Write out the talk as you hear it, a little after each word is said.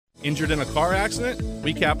Injured in a car accident?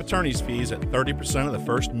 We cap attorney's fees at 30% of the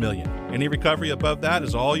first $1 million. Any recovery above that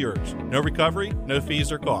is all yours. No recovery, no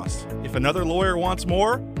fees or costs. If another lawyer wants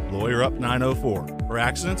more, Lawyer Up 904. For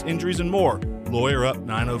accidents, injuries, and more, Lawyer Up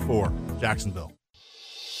 904. Jacksonville.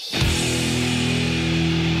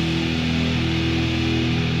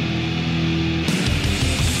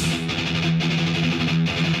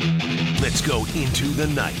 Let's go into the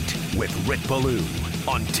night with Rick Ballou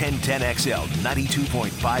on 1010XL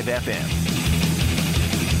 92.5 FM.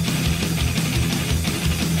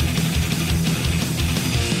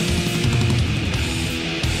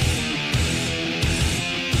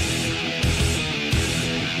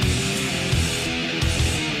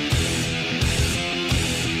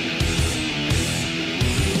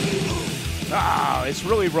 Oh, it's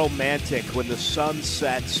really romantic when the sun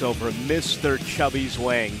sets over Mr. Chubby's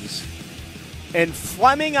wings. And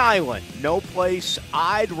Fleming Island, no place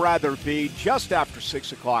I'd rather be just after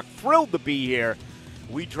 6 o'clock. Thrilled to be here.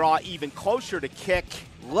 We draw even closer to kick,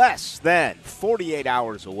 less than 48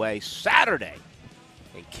 hours away, Saturday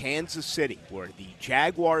in Kansas City, where the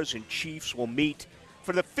Jaguars and Chiefs will meet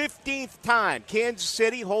for the 15th time. Kansas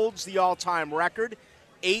City holds the all-time record,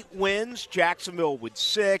 8 wins, Jacksonville with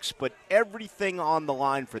 6, but everything on the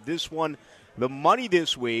line for this one. The money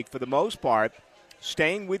this week, for the most part,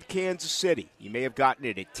 staying with Kansas City. You may have gotten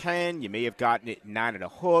it at 10. You may have gotten it 9 at a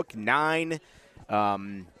hook, 9.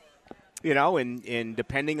 And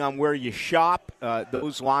depending on where you shop,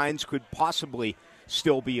 those lines could possibly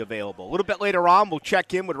still be available. A little bit later on, we'll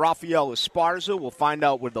check in with Rafael Esparza. We'll find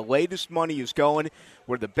out where the latest money is going,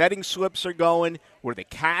 where the betting slips are going, where the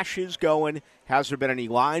cash is going. Has there been any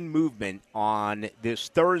line movement on this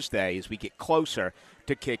Thursday as we get closer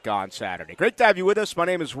to kick on Saturday? Great to have you with us. My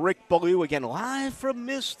name is Rick Ballou, again, live from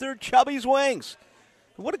Mr. Chubby's Wings.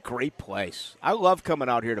 What a great place. I love coming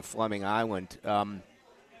out here to Fleming Island. Some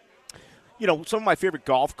of my favorite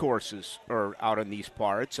golf courses are out in these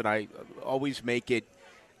parts, and I always make it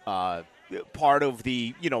part of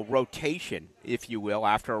the, rotation, if you will,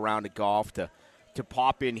 after a round of golf to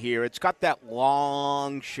pop in here. It's got that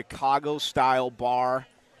long Chicago-style bar.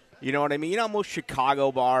 You know what I mean? Most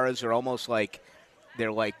Chicago bars are almost like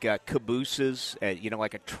they're like cabooses,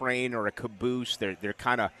 like a train or a caboose. They're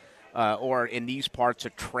kind of, or in these parts, a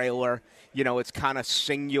trailer. It's kind of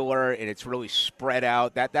singular and it's really spread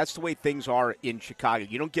out. That's the way things are in Chicago.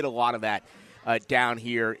 You don't get a lot of that down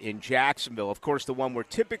here in Jacksonville. Of course, the one we're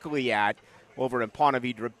typically at over in Ponte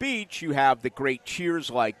Vedra Beach, you have the great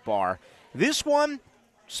Cheers-like bar. This one,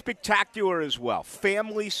 spectacular as well.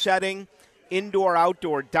 Family setting,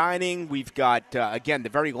 indoor-outdoor dining. We've got, again, the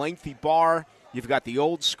very lengthy bar. You've got the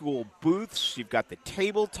old-school booths. You've got the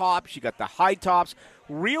tabletops. You've got the high tops.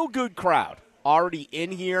 Real good crowd already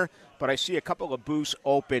in here, but I see a couple of booths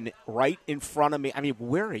open right in front of me. I mean,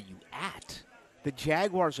 where are you at? The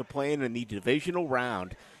Jaguars are playing in the divisional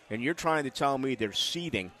round, and you're trying to tell me there's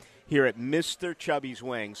seating here at Mr. Chubby's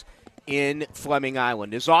Wings in Fleming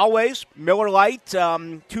Island. As always, Miller Lite,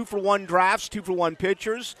 2-for-1 drafts, 2-for-1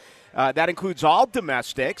 pitchers. That includes all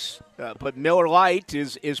domestics, but Miller Lite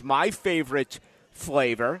is my favorite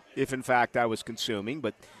flavor, if in fact I was consuming,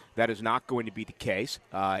 but that is not going to be the case,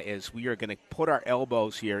 as we are going to put our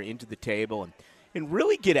elbows here into the table and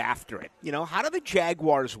really get after it. How do the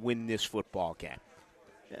Jaguars win this football game?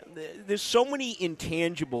 There's so many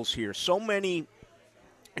intangibles here, so many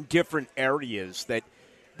different areas that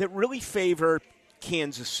really favor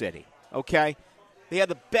Kansas City, okay? They have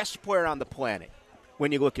the best player on the planet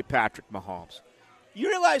when you look at Patrick Mahomes. You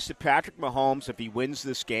realize that Patrick Mahomes, if he wins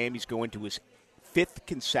this game, he's going to his 5th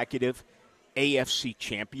consecutive AFC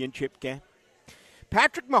championship game?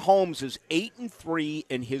 Patrick Mahomes is 8-3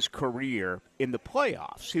 in his career in the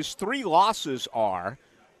playoffs. His 3 losses are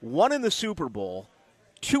 1 in the Super Bowl,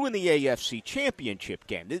 2 in the AFC championship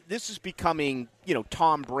game. This is becoming,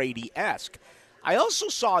 Tom Brady-esque. I also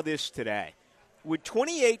saw this today. With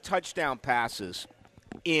 28 touchdown passes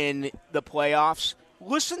in the playoffs,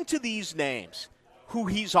 listen to these names, who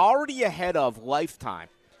he's already ahead of lifetime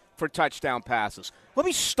for touchdown passes. Let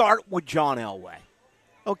me start with John Elway.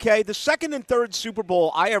 Okay, the 2nd and 3rd Super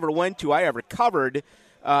Bowl I ever covered,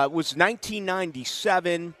 was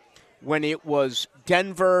 1997 when it was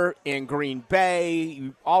Denver and Green Bay.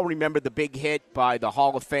 You all remember the big hit by the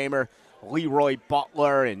Hall of Famer Leroy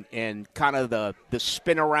Butler and kind of the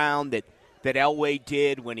spin around that Elway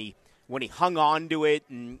did when he hung on to it.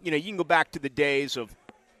 And, you can go back to the days of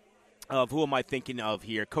who am I thinking of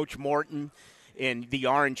here? Coach Morton and the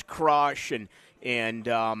Orange Crush and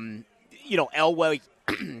Elway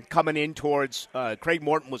coming in towards Craig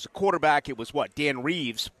Morton was the quarterback. It was Dan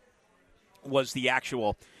Reeves was the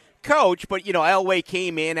actual coach, but, Elway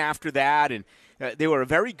came in after that, and they were a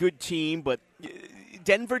very good team, but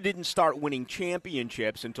Denver didn't start winning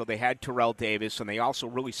championships until they had Terrell Davis, and they also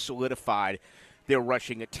really solidified their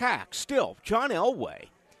rushing attack. Still, John Elway,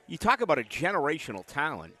 you talk about a generational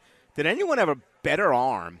talent. Did anyone have a better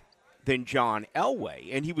arm than John Elway?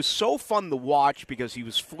 And he was so fun to watch because he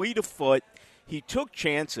was fleet of foot. He took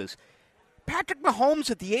chances. Patrick Mahomes,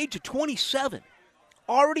 at the age of 27,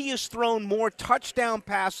 already has thrown more touchdown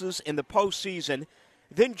passes in the postseason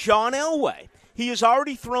than John Elway. He has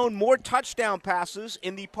already thrown more touchdown passes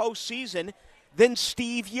in the postseason than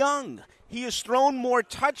Steve Young. He has thrown more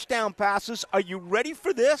touchdown passes, are you ready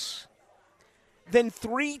for this, than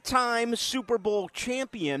 3-time Super Bowl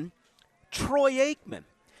champion Troy Aikman.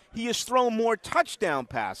 He has thrown more touchdown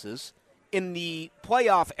passes in the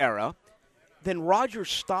playoff era than Roger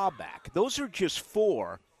Staubach. Those are just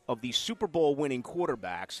 4 of the Super Bowl winning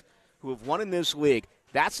quarterbacks who have won in this league.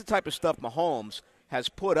 That's the type of stuff Mahomes has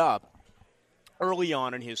put up early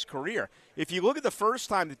on in his career. If you look at the first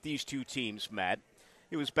time that these two teams met,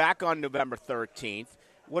 it was back on November 13th.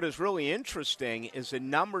 What is really interesting is the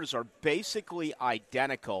numbers are basically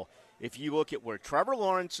identical if you look at where Trevor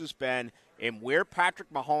Lawrence has been and where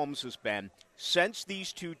Patrick Mahomes has been since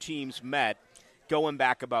these two teams met going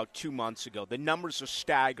back about 2 months ago. The numbers are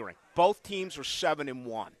staggering. Both teams are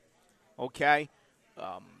 7-1. Okay?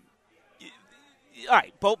 All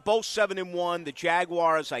right, both 7-1. The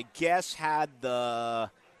Jaguars, I guess, had the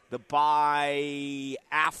bye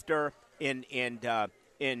after, and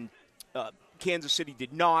Kansas City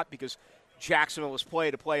did not because Jacksonville has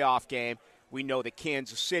played a playoff game. We know that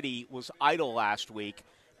Kansas City was idle last week.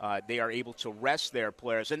 They are able to rest their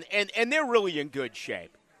players, and they're really in good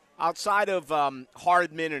shape. Outside of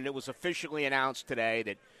Hardman, and it was officially announced today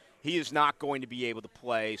that he is not going to be able to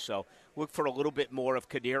play, so look for a little bit more of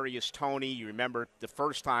Kadarius Toney. You remember the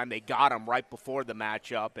first time they got him right before the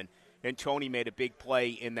matchup, and Toney made a big play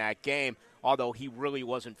in that game, although he really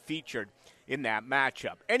wasn't featured in that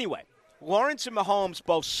matchup. Anyway, Lawrence and Mahomes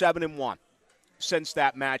both 7-1 since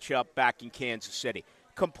that matchup back in Kansas City.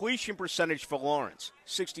 Completion percentage for Lawrence,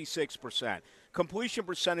 66%. Completion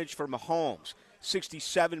percentage for Mahomes,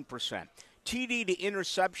 67%. TD to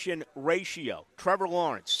interception ratio, Trevor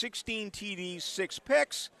Lawrence, 16 TDs, 6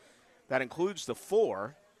 picks. That includes the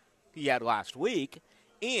 4 he had last week.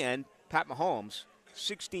 And Pat Mahomes,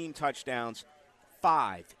 16 touchdowns,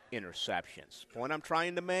 5 interceptions. Point I'm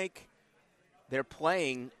trying to make, they're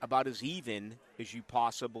playing about as even as you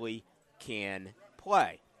possibly can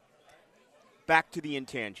play. Back to the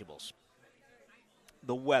intangibles.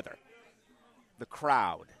 The weather, the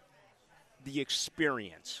crowd, the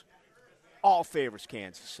experience, all favors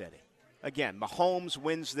Kansas City. Again, Mahomes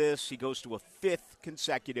wins this. He goes to a 5th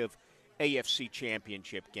consecutive AFC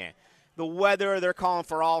championship game. The weather, they're calling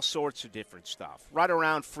for all sorts of different stuff. Right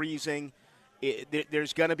around freezing.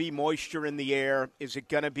 There's going to be moisture in the air. Is it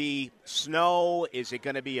going to be snow? Is it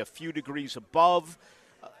going to be a few degrees above?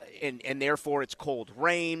 And therefore it's cold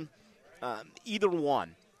rain? Either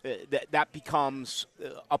one, that becomes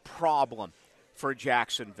a problem for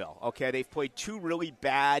Jacksonville. Okay, they've played 2 really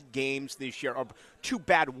bad games this year, or 2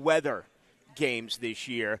 bad weather games this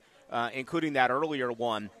year, including that earlier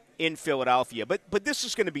one in Philadelphia. But this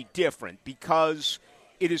is going to be different because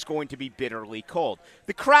it is going to be bitterly cold.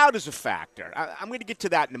 The crowd is a factor. I'm going to get to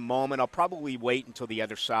that in a moment. I'll probably wait until the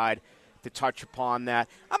other side to touch upon that.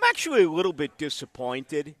 I'm actually a little bit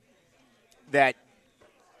disappointed that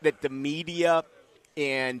the media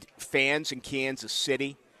and fans in Kansas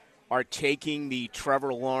City are taking the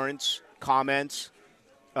Trevor Lawrence comments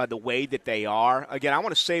the way that they are. Again, I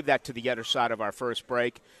want to save that to the other side of our first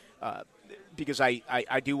break because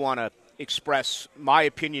I do want to express my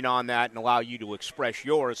opinion on that and allow you to express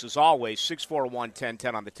yours. As always,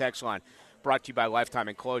 641-1010 on the text line, brought to you by Lifetime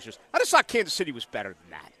Enclosures. I just thought Kansas City was better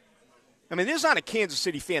than that. I mean, there's not a Kansas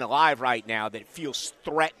City fan alive right now that feels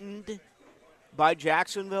threatened by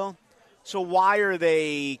Jacksonville. So why are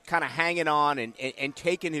they kind of hanging on and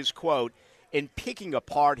taking his quote and picking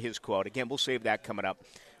apart his quote? Again, we'll save that coming up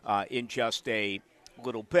in just a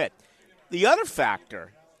little bit. The other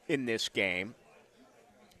factor in this game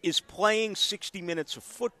is playing 60 minutes of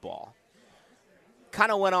football.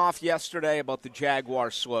 Kind of went off yesterday about the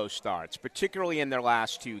Jaguars' slow starts, particularly in their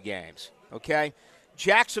last 2 games. Okay?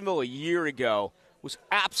 Jacksonville a year ago was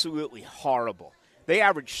absolutely horrible. They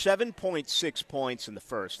averaged 7.6 points in the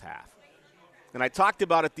first half. And I talked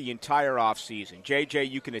about it the entire offseason. JJ,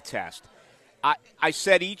 you can attest. I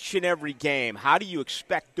said each and every game, how do you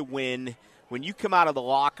expect to win when you come out of the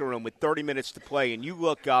locker room with 30 minutes to play and you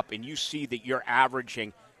look up and you see that you're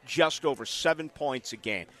averaging just over 7 points a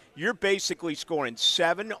game. You're basically scoring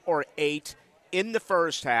 7 or 8 in the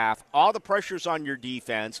first half. All the pressure's on your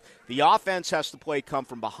defense. The offense has to come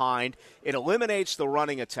from behind. It eliminates the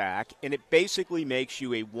running attack, and it basically makes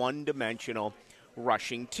you a one-dimensional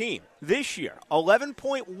rushing team. This year,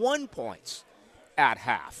 11.1 points at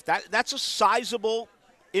half. That's a sizable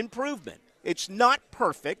improvement. It's not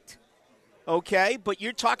perfect, okay, but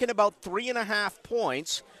you're talking about 3.5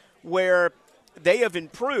 points where they have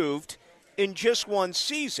improved in just one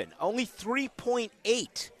season. Only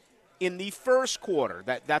 3.8 in the first quarter.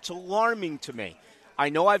 That's alarming to me. I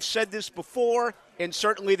know I've said this before, and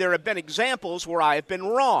certainly there have been examples where I have been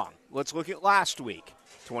wrong. Let's look at last week,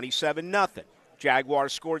 27-0.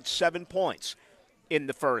 Jaguars scored 7 points in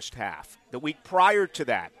the first half. The week prior to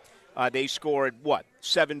that, they scored,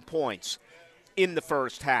 7 points in the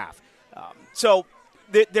first half. So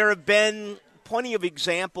there have been plenty of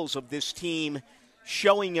examples of this team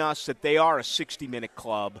showing us that they are a 60-minute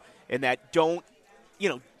club and that don't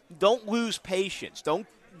lose patience. Don't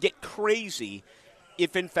get crazy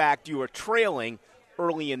if, in fact, you are trailing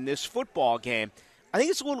early in this football game. I think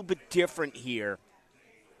it's a little bit different here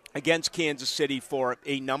against Kansas City for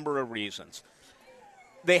a number of reasons.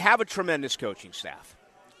 They have a tremendous coaching staff.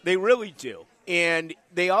 They really do. And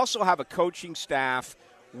they also have a coaching staff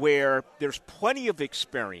where there's plenty of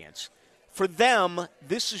experience. For them,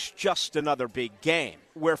 this is just another big game.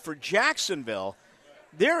 Where for Jacksonville,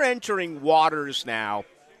 they're entering waters now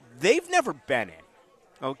they've never been in,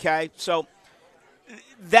 okay? So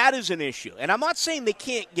that is an issue. And I'm not saying they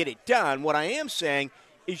can't get it done. What I am saying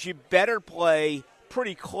is you better play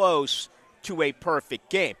pretty close to a perfect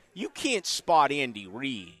game. You can't spot Andy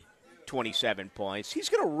Reid 27 points. He's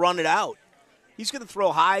going to run it out. He's going to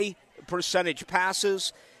throw high percentage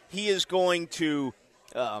passes. He is going to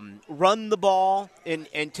run the ball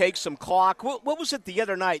and take some clock. What was it the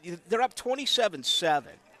other night? They're up 27-7.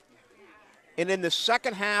 And in the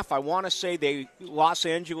second half, I want to say Los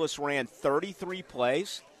Angeles ran 33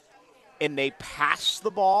 plays, and they passed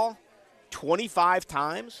the ball 25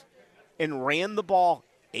 times and ran the ball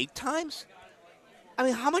 8 times? I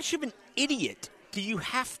mean, how much of an idiot do you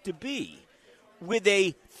have to be with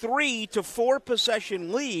a 3 to 4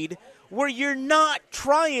 possession lead where you're not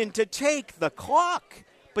trying to take the clock?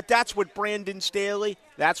 But that's what Brandon Staley,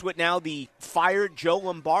 that's what now the fired Joe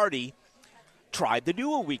Lombardi tried to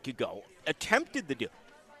do a week ago, attempted to do.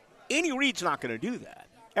 Andy Reid's not going to do that.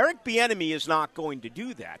 Eric Bieniemy is not going to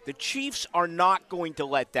do that. The Chiefs are not going to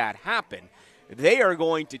let that happen. They are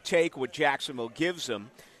going to take what Jacksonville gives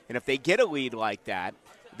them, and if they get a lead like that,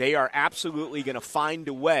 they are absolutely going to find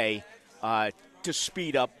a way to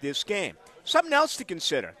speed up this game. Something else to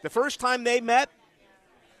consider. The first time they met,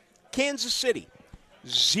 Kansas City,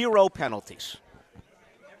 0 penalties.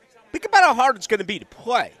 Think about how hard it's going to be to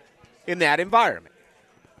play in that environment.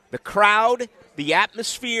 The crowd, the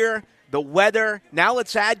atmosphere, the weather. Now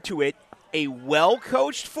let's add to it a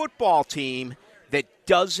well-coached football team that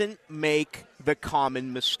doesn't make the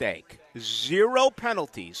common mistake. 0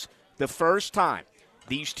 penalties the first time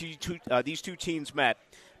these two teams met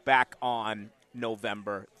back on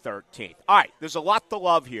November 13th. All right, there's a lot to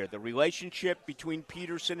love here. The relationship between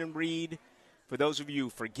Peterson and Reid. For those of you who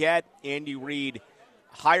forget, Andy Reid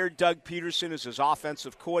hired Doug Peterson as his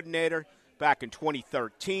offensive coordinator back in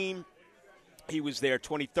 2013. He was there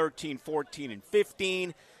 2013, 14, and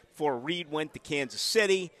 15 before Reid went to Kansas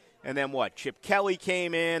City. And then Chip Kelly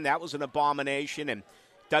came in. That was an abomination. And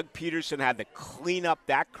Doug Peterson had to clean up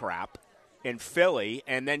that crap in Philly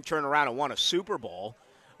and then turn around and won a Super Bowl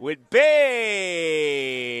with big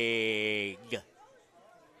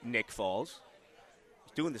Nick Foles.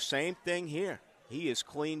 He's doing the same thing here. He has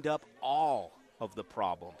cleaned up all of the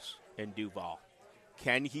problems in Duval.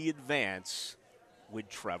 Can he advance with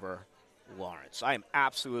Trevor Lawrence? I am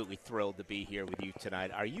absolutely thrilled to be here with you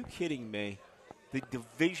tonight. Are you kidding me? The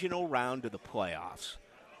divisional round of the playoffs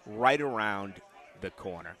right around the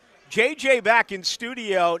corner. JJ back in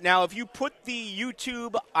studio. Now, if you put the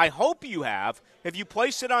YouTube, I hope you have you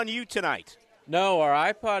placed it on you tonight? No, our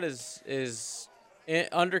iPod is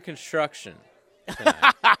under construction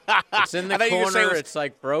tonight. It's in the corner. It's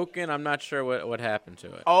like broken. I'm not sure what happened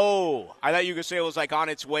to it. Oh, I thought you were going to say it was like on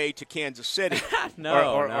its way to Kansas City.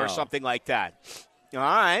 No, or something like that. All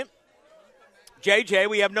right. JJ,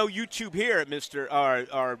 we have no YouTube here at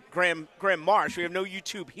or Graham Marsh. We have no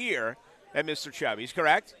YouTube here at Mr. Chubby's,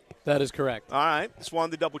 correct? That is correct. All right. Just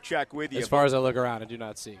wanted to double check with you. As far as I look around, I do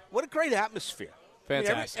not see. What a great atmosphere.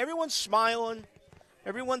 Fantastic. I mean, everyone's smiling.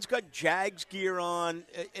 Everyone's got Jags gear on.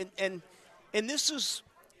 And this is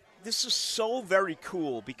so very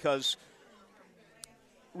cool because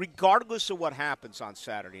regardless of what happens on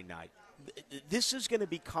Saturday night, this is going to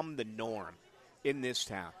become the norm in this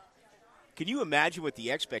town. Can you imagine what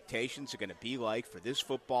the expectations are going to be like for this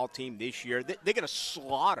football team this year? They're going to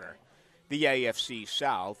slaughter the AFC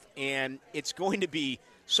South, and it's going to be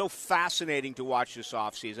so fascinating to watch this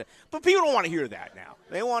offseason. But people don't want to hear that now.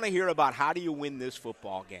 They want to hear about how do you win this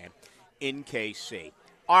football game in KC.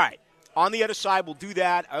 All right, on the other side, we'll do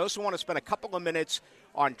that. I also want to spend a couple of minutes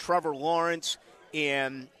on Trevor Lawrence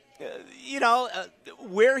and,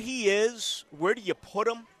 where he is, where do you put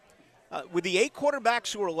him? With the 8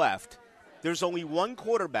 quarterbacks who are left, there's only one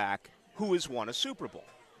quarterback who has won a Super Bowl,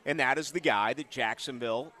 and that is the guy that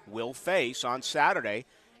Jacksonville will face on Saturday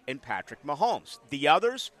in Patrick Mahomes. The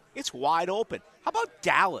others, it's wide open. How about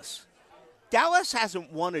Dallas? Dallas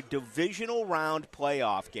hasn't won a divisional round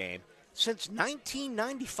playoff game since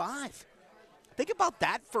 1995. Think about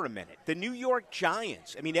that for a minute. The New York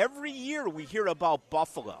Giants. I mean, every year we hear about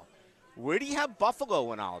Buffalo. Where do you have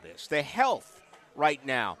Buffalo in all this? The health right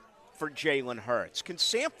now for Jalen Hurts. Can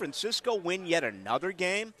San Francisco win yet another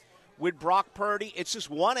game with Brock Purdy? It's just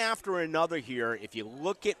one after another here if you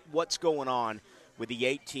look at what's going on with the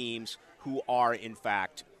 8 teams who are, in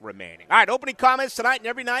fact, remaining. All right, opening comments tonight and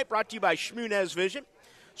every night brought to you by Shmunez Vision.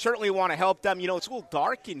 Certainly want to help them. You know, it's a little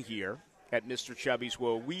dark in here at Mr. Chubby's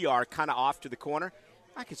where we are kind of off to the corner.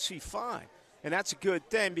 I can see fine. And that's a good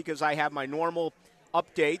thing because I have my normal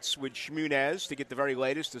updates with Shmunez to get the very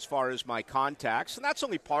latest as far as my contacts, and that's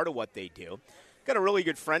only part of what they do. Got a really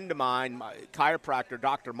good friend of mine, my chiropractor,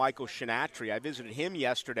 Dr. Michael Shinatri. I visited him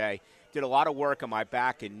yesterday, did a lot of work on my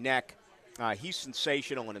back and neck. He's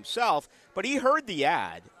sensational in himself, but he heard the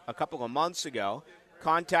ad a couple of months ago,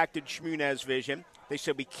 contacted Shmunez Vision. They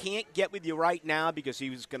said, we can't get with you right now because he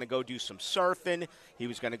was going to go do some surfing. He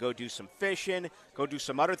was going to go do some fishing, go do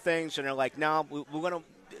some other things. And they're like, no, we're going to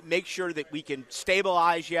make sure that we can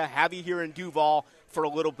stabilize you, have you here in Duval for a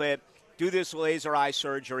little bit, do this laser eye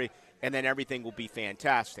surgery, and then everything will be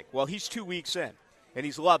fantastic. Well, he's 2 weeks in, and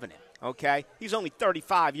he's loving it, okay? He's only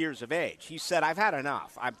 35 years of age. He said, I've had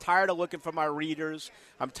enough. I'm tired of looking for my readers.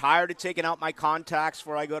 I'm tired of taking out my contacts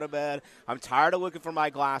before I go to bed. I'm tired of looking for my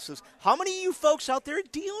glasses. How many of you folks out there are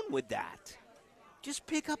dealing with that? Just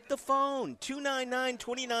pick up the phone,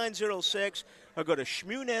 299-2906, or go to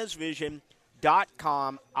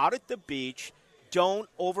shmunezvision.com. Out at the beach. Don't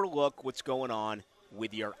overlook what's going on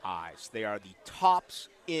with your eyes. They are the tops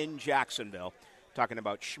in Jacksonville. Talking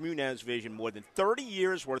about Shmunez Vision, more than 30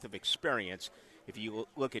 years worth of experience. If you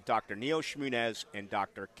look at Dr. Neil Shmunez and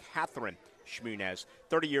Dr. Catherine Shmunez,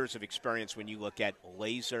 30 years of experience when you look at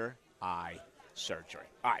laser eye surgery.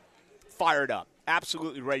 All right, fired up,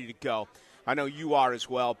 absolutely ready to go. I know you are as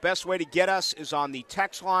well. Best way to get us is on the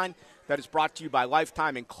text line that is brought to you by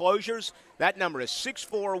Lifetime Enclosures. That number is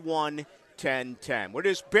 641-1010. We're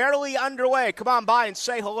just barely underway. Come on by and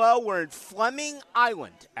say hello. We're in Fleming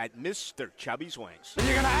Island at Mr. Chubby's Wings. You're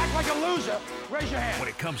going to act like a loser. Raise your hand. When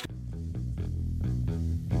it comes to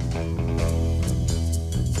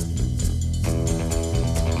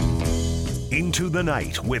Into the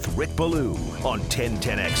Night with Rick Ballou on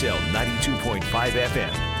 1010XL 92.5 FM.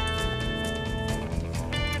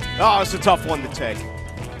 Oh, it's a tough one to take.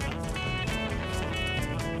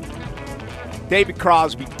 David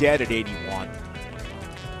Crosby dead at 81.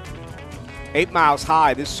 8 Miles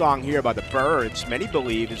High, this song here by the Byrds, many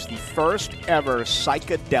believe is the first ever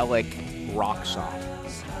psychedelic rock song.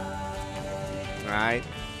 Right?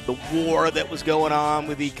 The war that was going on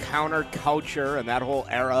with the counterculture and that whole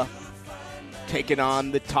era, taking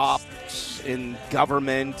on the tops in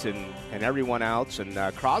government and everyone else. And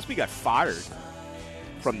Crosby got fired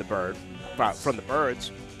from the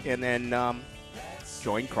Byrds, and then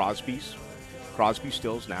joined Crosby,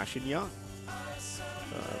 Stills, Nash & Young.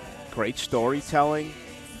 Great storytelling,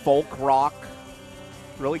 folk rock,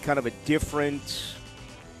 really kind of a different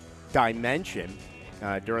dimension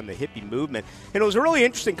during the hippie movement. And it was a really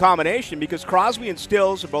interesting combination because Crosby and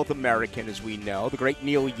Stills are both American, as we know. The great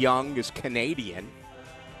Neil Young is Canadian.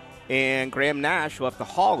 And Graham Nash left the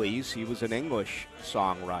Hollies. He was an English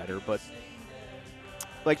songwriter. But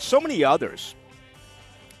like so many others,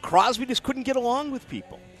 Crosby just couldn't get along with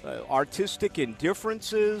people. Artistic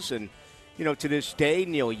indifferences, and, you know, to this day,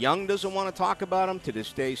 Neil Young doesn't want to talk about him. To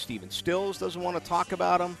this day, Stephen Stills doesn't want to talk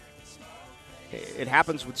about him. It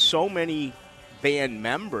happens with so many band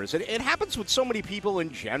members. It happens with so many people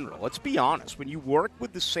in general. Let's be honest. When you work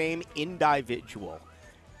with the same individual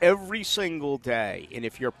every single day, and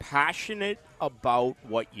if you're passionate about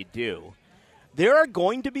what you do, there are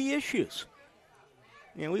going to be issues.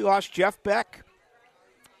 You know, we lost Jeff Beck,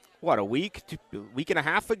 a week and a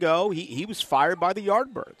half ago. He was fired by the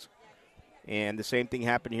Yardbirds. And the same thing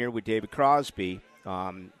happened here with David Crosby.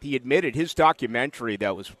 He admitted his documentary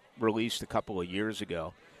that was released a couple of years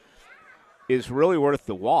ago is really worth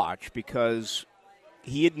the watch because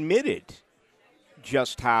he admitted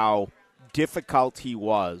just how difficult he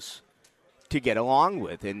was to get along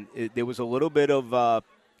with, and there was a little bit of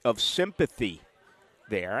sympathy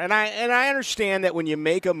there. And I understand that when you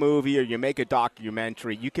make a movie or you make a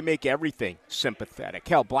documentary, you can make everything sympathetic.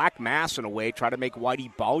 Hell, Black Mass, in a way, try to make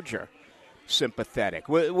Whitey Bulger sympathetic.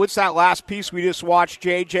 What's that last piece we just watched,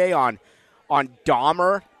 JJ, on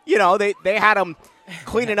Dahmer? You know, they had him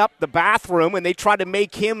cleaning up the bathroom, and they tried to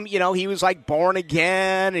make him, you know, he was like born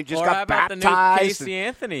again and just got baptized.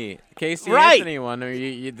 The new Casey Anthony one.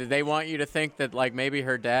 They want you to think that like maybe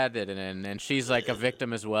her dad did it, and she's like a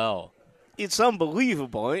victim as well. It's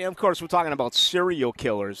unbelievable. And of course, we're talking about serial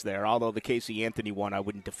killers there, although the Casey Anthony one I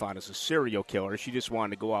wouldn't define as a serial killer. She just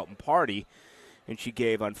wanted to go out and party, and she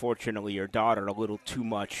gave, unfortunately, her daughter a little too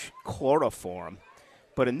much chloroform.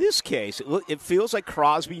 But in this case, it feels like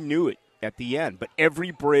Crosby knew it at the end, but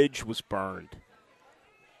every bridge was burned.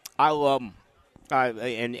 I love him.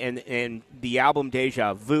 And the album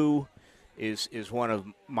Deja Vu is one of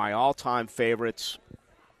my all-time favorites.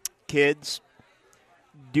 Kids,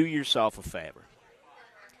 do yourself a favor.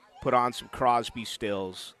 Put on some Crosby,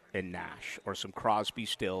 Stills, and Nash, or some Crosby,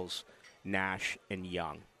 Stills, Nash, and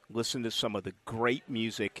Young. Listen to some of the great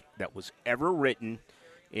music that was ever written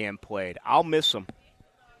and played. I'll miss them.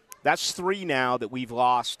 That's 3 now that we've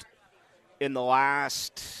lost in the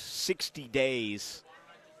last 60 days.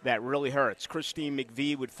 That really hurts. Christine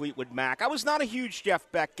McVie with Fleetwood Mac. I was not a huge Jeff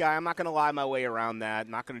Beck guy. I'm not going to lie my way around that.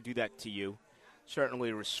 I'm not going to do that to you.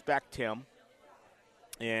 Certainly respect him.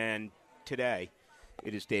 And today,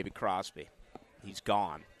 it is David Crosby. He's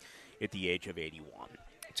gone at the age of 81.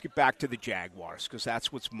 Let's get back to the Jaguars, because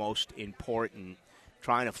that's what's most important,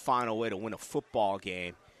 trying to find a way to win a football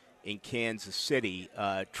game in Kansas City.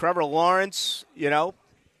 Trevor Lawrence, you know,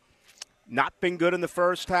 not been good in the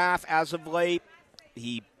first half as of late.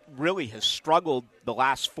 He really has struggled the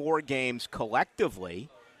last 4 games collectively.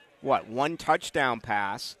 1 touchdown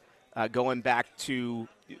pass going back to,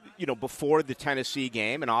 you know, before the Tennessee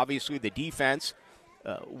game, and obviously the defense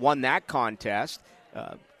won that contest.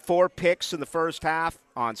 4 picks in the first half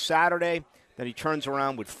on Saturday. Then he turns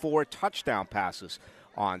around with 4 touchdown passes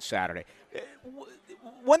on Saturday.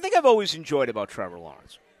 One thing I've always enjoyed about Trevor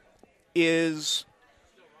Lawrence is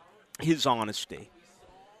his honesty.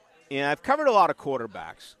 And I've covered a lot of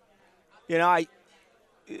quarterbacks. You know,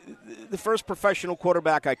 the first professional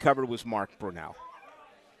quarterback I covered was Mark Brunell.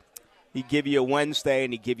 He'd give you a Wednesday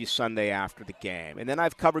and he'd give you Sunday after the game. And then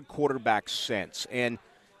I've covered quarterbacks since. And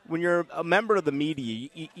when you're a member of the media,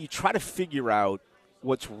 you try to figure out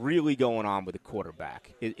what's really going on with the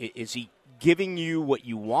quarterback. Is he giving you what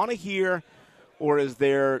you want to hear, or is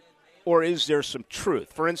there some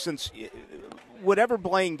truth? For instance, whatever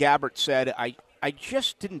Blaine Gabbert said, I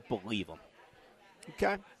just didn't believe him.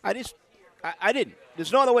 Okay? I didn't.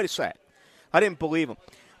 There's no other way to say it. I didn't believe him.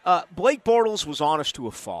 Blake Bortles was honest to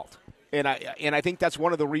a fault. And I think that's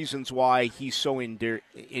one of the reasons why he's so endeared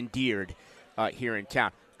here in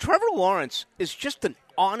town. Trevor Lawrence is just an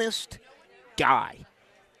honest guy.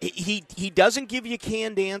 He doesn't give you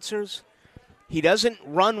canned answers. He doesn't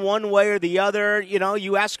run one way or the other. You know,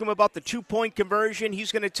 you ask him about the 2-point conversion,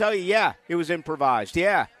 he's going to tell you, yeah, it was improvised.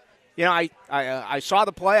 Yeah. You know, I saw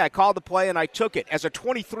the play, I called the play, and I took it as a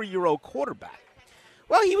 23-year-old quarterback.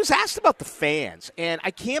 Well, he was asked about the fans, and I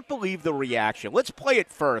can't believe the reaction. Let's play it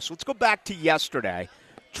first. Let's go back to yesterday.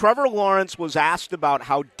 Trevor Lawrence was asked about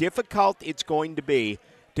how difficult it's going to be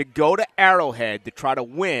to go to Arrowhead to try to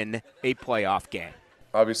win a playoff game.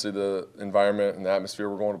 Obviously, the environment and the atmosphere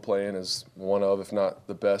we're going to play in is one of, if not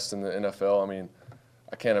the best in the NFL. I mean,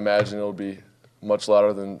 I can't imagine it'll be much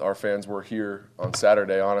louder than our fans were here on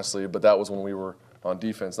Saturday, honestly, but that was when we were on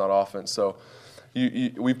defense, not offense. So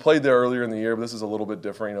we played there earlier in the year, but this is a little bit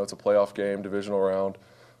different. You know, it's a playoff game, divisional round,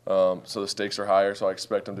 so the stakes are higher, so I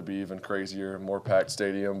expect them to be even crazier, more packed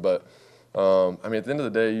stadium. But, I mean, at the end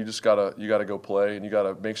of the day, you gotta go play, and you got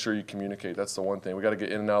to make sure you communicate. That's the one thing. We got to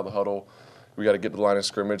get in and out of the huddle. We got to get to the line of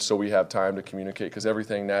scrimmage so we have time to communicate, because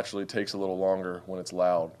everything naturally takes a little longer when it's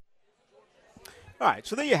loud. All right,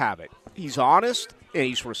 so there you have it. He's honest and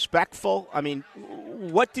he's respectful. I mean,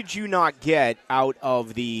 what did you not get out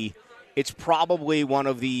of it's probably one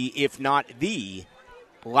of the, if not the,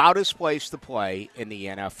 loudest place to play in the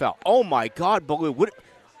NFL. Oh, my God, Baloo.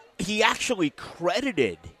 He actually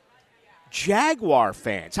credited Jaguar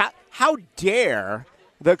fans. How dare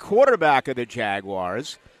the quarterback of the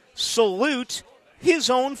Jaguars salute his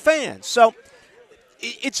own fans? So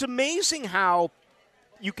it's amazing how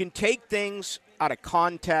you can take things out of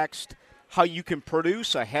context, how you can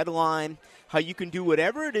produce a headline, how you can do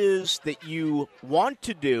whatever it is that you want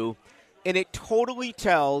to do, and it totally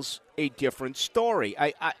tells a different story.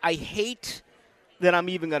 I hate that I'm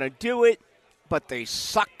even going to do it, but they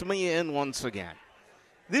sucked me in once again.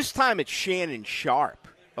 This time it's Shannon Sharpe,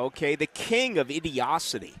 okay, the king of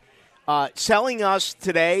idiocy, telling us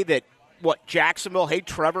today that, Jacksonville, hey,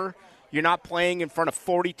 Trevor, you're not playing in front of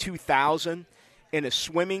 42,000 in a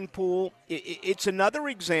swimming pool. It's another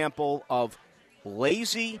example of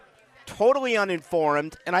lazy, totally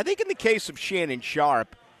uninformed, and I think in the case of Shannon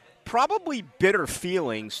Sharpe, probably bitter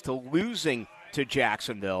feelings to losing to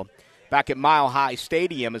Jacksonville back at Mile High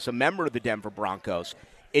Stadium as a member of the Denver Broncos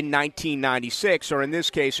in 1996, or in this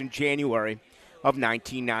case in January of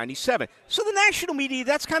 1997. So the national media,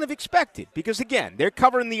 that's kind of expected because, again, they're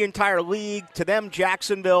covering the entire league. To them,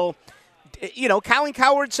 Jacksonville, Colin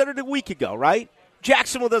Cowherd said it a week ago, right?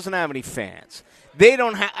 Jacksonville doesn't have any fans. They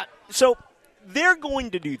don't have – so they're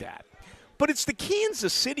going to do that. But it's the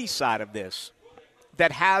Kansas City side of this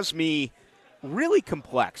that has me really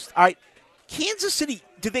complexed. All right, Kansas City,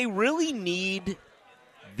 do they really need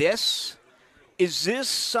this? Is this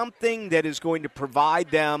something that is going to provide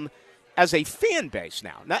them as a fan base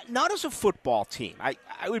now, not as a football team? I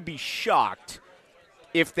would be shocked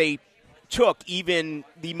if they took even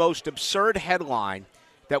the most absurd headline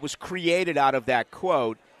that was created out of that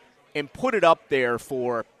quote and put it up there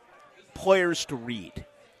for players to read,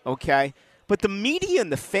 okay? But the media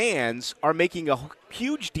and the fans are making a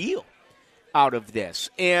huge deal out of this.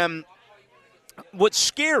 And what's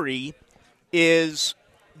scary is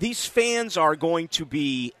these fans are going to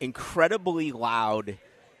be incredibly loud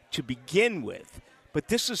to begin with, but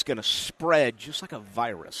this is going to spread just like a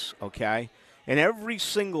virus, okay? And every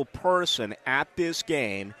single person at this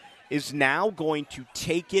game is now going to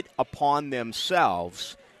take it upon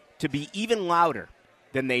themselves to be even louder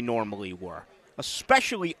than they normally were,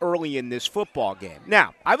 especially early in this football game.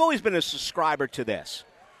 Now, I've always been a subscriber to this.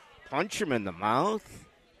 Punch him in the mouth,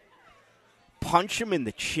 punch him in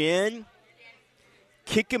the chin,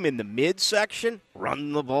 kick him in the midsection,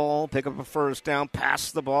 run the ball, pick up a first down,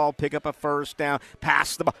 pass the ball, pick up a first down,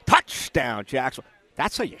 pass the ball, touchdown, Jacksonville.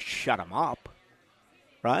 That's how you shut them up,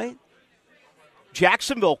 right?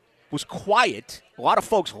 Jacksonville was quiet. A lot of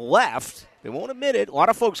folks left. They won't admit it. A lot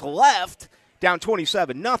of folks left down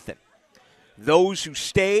 27-0. Those who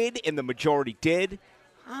stayed, and the majority did,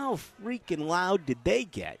 how freaking loud did they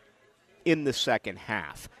get in the second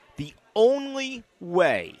half? The only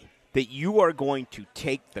way that you are going to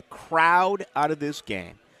take the crowd out of this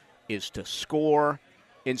game is to score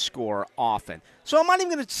and score often. So I'm not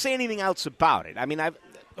even going to say anything else about it. I mean, I've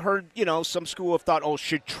heard, some school have thought,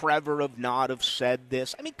 should Trevor not have said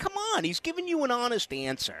this? I mean, come on. He's giving you an honest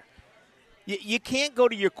answer. You can't go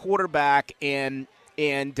to your quarterback and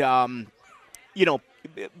put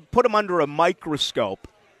him under a microscope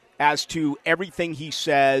as to everything he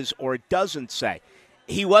says or doesn't say.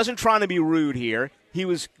 He wasn't trying to be rude here. He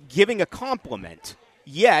was giving a compliment.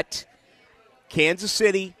 Yet, Kansas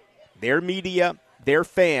City, their media, their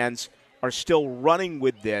fans are still running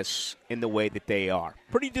with this in the way that they are.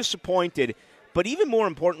 Pretty disappointed, but even more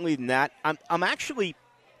importantly than that, I'm actually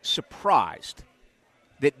surprised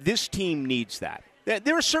that this team needs that.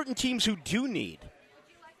 There are certain teams who do need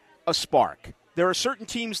a spark. There are certain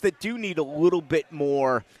teams that do need a little bit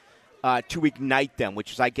more to ignite them,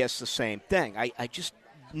 which is, I guess, the same thing. I just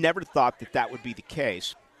never thought that would be the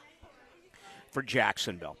case for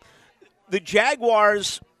Jacksonville. The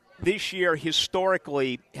Jaguars this year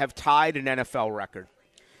historically have tied an NFL record.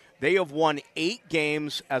 They have won 8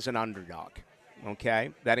 games as an underdog,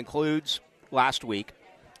 okay? That includes last week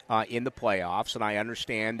in the playoffs, and I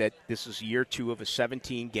understand that this is year 2 of a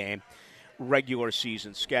 17-game regular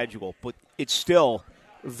season schedule, but it's still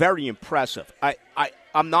very impressive.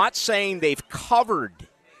 I'm not saying they've covered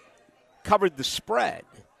the spread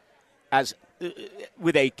as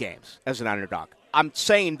with 8 games as an underdog. I'm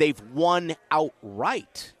saying they've won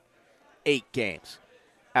outright 8 games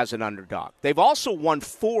as an underdog. They've also won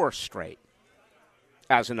 4 straight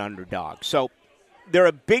as an underdog. So they're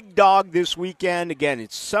a big dog this weekend. Again,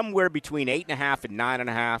 it's somewhere between 8.5 and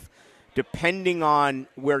 9.5, depending on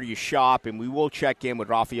where you shop. And we will check in with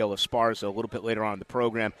Rafael Esparza a little bit later on in the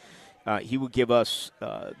program. He will give us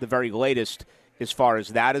the very latest as far as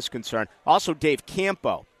that is concerned. Also, Dave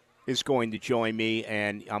Campo is going to join me,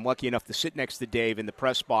 and I'm lucky enough to sit next to Dave in the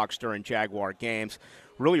press box during Jaguar games.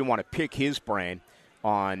 Really want to pick his brain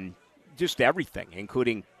on just everything,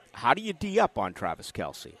 including how do you D up on Travis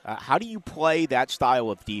Kelce? How do you play that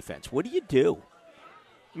style of defense? What do you do?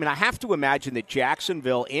 I mean, I have to imagine that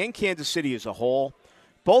Jacksonville and Kansas City as a whole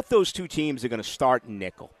both those two teams are going to start in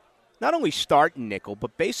nickel. Not only start in nickel,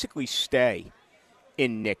 but basically stay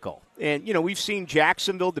in nickel. And, we've seen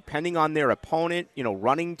Jacksonville, depending on their opponent,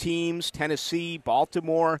 running teams, Tennessee,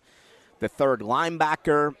 Baltimore, the third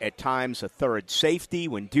linebacker, at times a third safety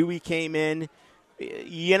when Dewey came in.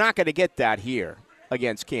 You're not going to get that here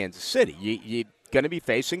against Kansas City. You're going to be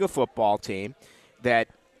facing a football team that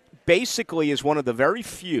basically is one of the very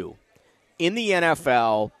few in the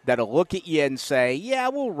NFL that'll look at you and say, yeah,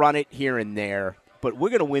 we'll run it here and there, but we're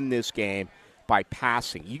going to win this game by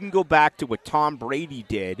passing. You can go back to what Tom Brady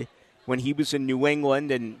did when he was in New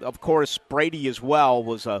England, and, of course, Brady as well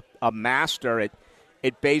was a master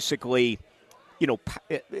at basically,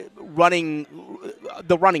 running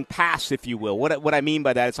the running pass, if you will. What I mean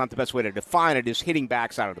by that, it's not the best way to define it, is hitting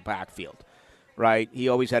backs out of the backfield. Right? He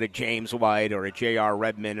always had a James White or a J.R.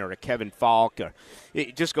 Redmond or a Kevin Falk.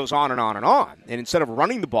 It just goes on and on and on. And instead of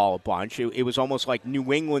running the ball a bunch, it was almost like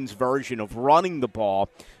New England's version of running the ball,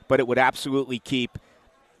 but it would absolutely keep,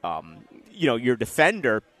 your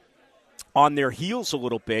defender on their heels a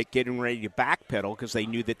little bit, getting ready to backpedal because they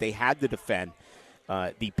knew that they had to defend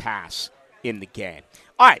the pass in the game.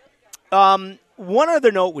 All right. One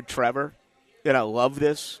other note with Trevor, and I love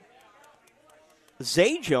this.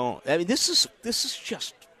 Zay Jones, I mean, this is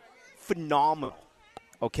just phenomenal,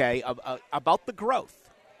 okay, about the growth.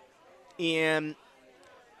 And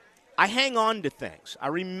I hang on to things. I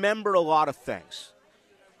remember a lot of things.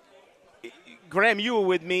 Graham, you were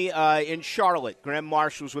with me in Charlotte. Graham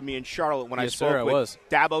Marsh was with me in Charlotte when I spoke with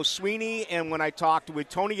Dabo Sweeney and when I talked with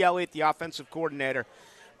Tony Elliott, the offensive coordinator,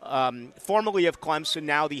 formerly of Clemson,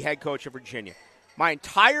 now the head coach of Virginia. My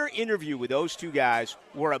entire interview with those two guys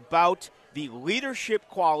were about the leadership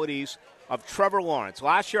qualities of Trevor Lawrence.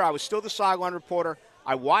 Last year, I was still the sideline reporter.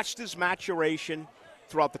 I watched his maturation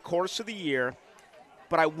throughout the course of the year,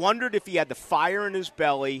 but I wondered if he had the fire in his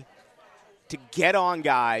belly to get on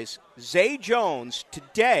guys. Zay Jones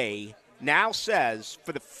today now says,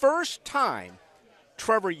 for the first time,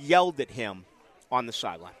 Trevor yelled at him on the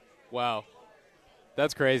sideline. Wow.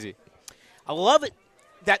 That's crazy. I love it.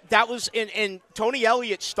 That was, and Tony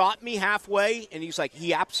Elliott stopped me halfway, and he's like,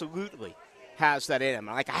 he absolutely has that in him.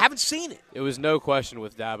 I'm like, I haven't seen it. It was no question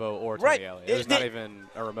with Dabo or Tony Elliott. It was not even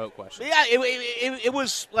a remote question. Yeah, it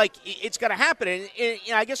was like, it's going to happen. And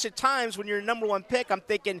I guess at times when you're a number one pick, I'm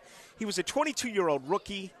thinking he was a 22-year-old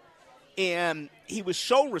rookie, and he was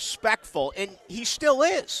so respectful, and he still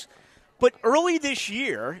is. But early this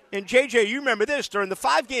year, and JJ, you remember this, during the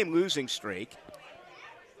 5-game losing streak,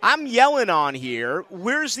 I'm yelling on here,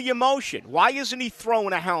 where's the emotion? Why isn't he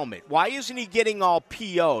throwing a helmet? Why isn't he getting all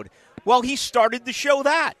PO'd? Well, he started to show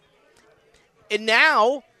that. And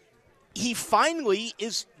now he finally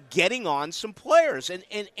is getting on some players.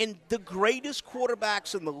 And the greatest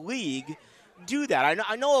quarterbacks in the league do that.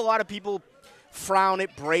 I know a lot of people frown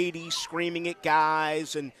at Brady screaming at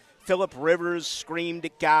guys, and Phillip Rivers screamed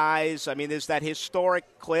at guys. I mean, there's that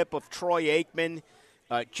historic clip of Troy Aikman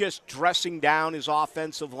just dressing down his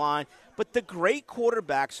offensive line. But the great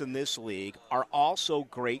quarterbacks in this league are also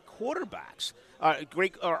great quarterbacks,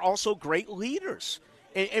 are also great leaders.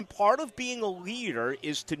 And part of being a leader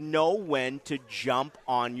is to know when to jump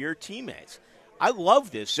on your teammates. I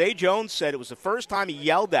love this. Zay Jones said it was the first time he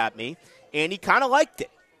yelled at me, and he kind of liked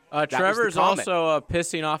it. Trevor's also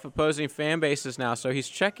pissing off opposing fan bases now, so he's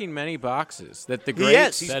checking many boxes. That the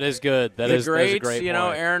greats, that is good. That is a great point.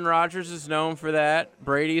 Aaron Rodgers is known for that.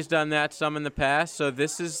 Brady's done that some in the past, so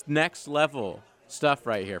this is next level stuff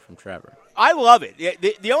right here from Trevor. I love it.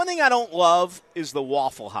 The only thing I don't love is the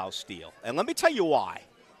Waffle House deal, and let me tell you why.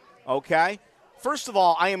 Okay, first of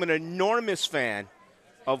all, I am an enormous fan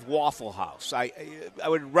of Waffle House. I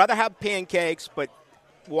would rather have pancakes, but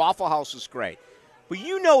Waffle House is great. But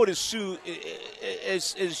you know it as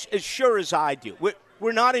sure as I do.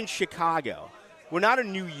 We're not in Chicago. We're not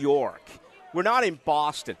in New York. We're not in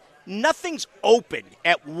Boston. Nothing's open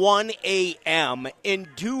at 1 a.m. in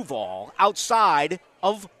Duval outside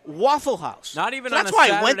of Waffle House. Not even so on that's a why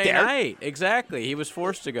Saturday I went there. night. Exactly. He was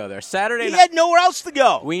forced to go there. Saturday night. He had nowhere else to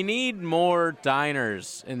go. We need more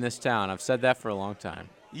diners in this town. I've said that for a long time.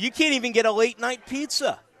 You can't even get a late-night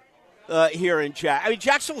pizza here in Jacksonville. I mean,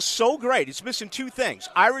 Jacksonville's so great. It's missing two things: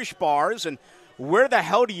 Irish bars, and where the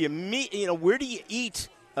hell do you meet? Where do you eat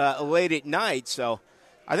late at night? So,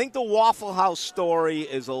 I think the Waffle House story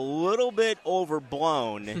is a little bit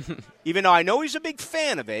overblown. Even though I know he's a big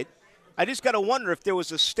fan of it, I just got to wonder if there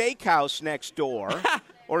was a steakhouse next door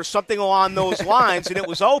or something along those lines, and it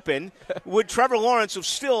was open. Would Trevor Lawrence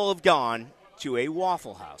still have gone to a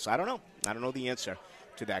Waffle House? I don't know. I don't know the answer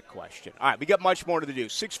to that question. All right, we got much more to do.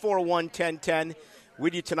 641-1010.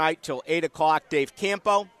 With you tonight till 8 o'clock, Dave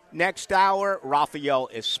Campo. Next hour, Rafael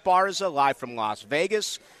Esparza, live from Las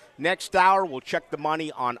Vegas. Next hour, we'll check the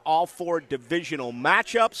money on all 4 divisional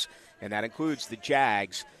matchups, and that includes the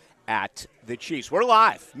Jags at the Chiefs. We're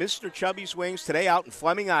live. Mr. Chubby's Wings today out in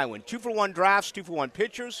Fleming Island. 2-for-1 drafts, 2-for-1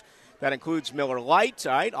 pitchers. That includes Miller Lite,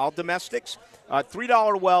 all right, all domestics.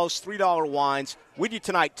 $3 wells, $3 wines. With you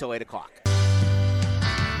tonight till 8 o'clock.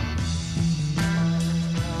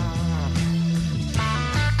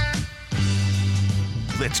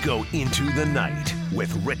 Let's go into the night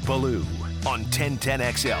with Rick Ballou on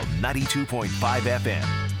 1010XL 92.5 FM.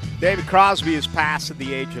 David Crosby has passed at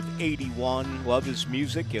the age of 81. Love his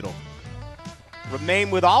music. It'll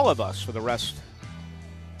remain with all of us for the rest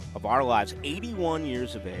of our lives. 81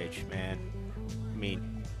 years of age, man. I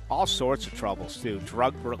mean, all sorts of troubles, too.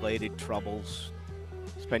 Drug-related troubles.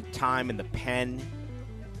 Spent time in the pen,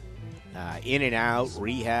 in and out,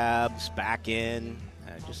 rehabs, back in.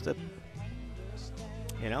 Just a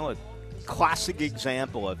classic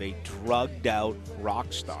example of a drugged-out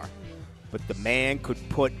rock star. But the man could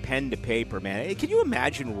put pen to paper, man. Hey, can you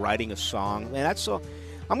imagine writing a song? Man,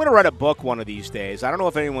 I'm going to write a book one of these days. I don't know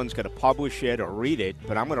if anyone's going to publish it or read it,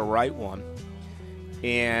 but I'm going to write one.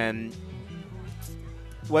 And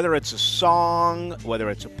whether it's a song,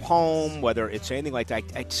 whether it's a poem, whether it's anything like that,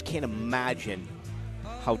 I just can't imagine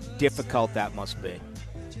how difficult that must be.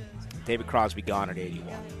 David Crosby gone at 81.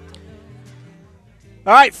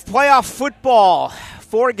 All right, playoff football.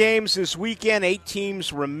 4 games this weekend. 8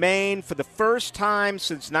 teams remain. For the first time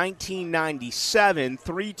since 1997,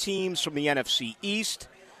 3 teams from the NFC East.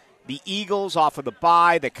 The Eagles off of the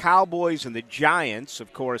bye, the Cowboys and the Giants.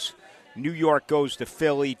 Of course, New York goes to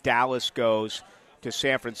Philly. Dallas goes to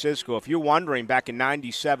San Francisco. If you're wondering, back in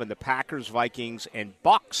 97, the Packers, Vikings, and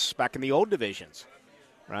Bucks, back in the old divisions,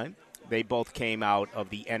 right? They both came out of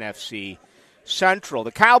the NFC Central.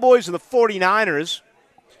 The Cowboys and the 49ers,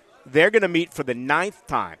 they're going to meet for the 9th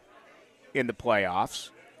time in the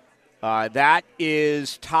playoffs. That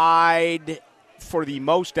is tied for the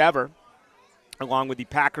most ever, along with the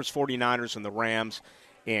Packers, 49ers, and the Rams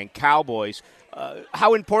and Cowboys.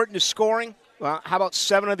 How important is scoring? Well, how about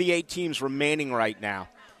 7 of the 8 teams remaining right now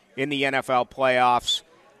in the NFL playoffs,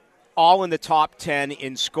 all in the top 10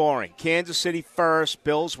 in scoring? Kansas City first,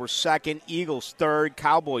 Bills were second, Eagles third,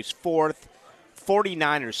 Cowboys fourth,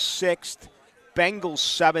 49ers sixth, Bengals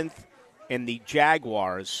 7th, and the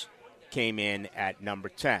Jaguars came in at number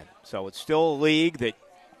 10. So it's still a league that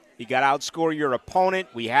you got to outscore your opponent.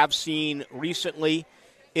 We have seen recently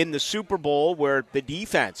in the Super Bowl where the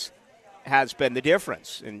defense has been the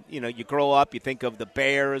difference. And, you grow up, you think of the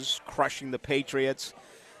Bears crushing the Patriots.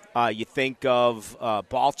 You think of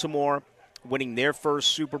Baltimore winning their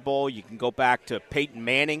first Super Bowl. You can go back to Peyton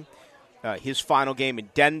Manning, his final game in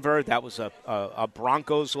Denver. That was a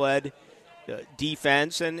Broncos-led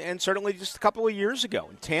defense, and certainly just a couple of years ago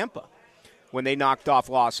in Tampa when they knocked off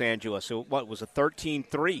Los Angeles. So what was a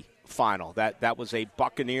 13-3 final? That was a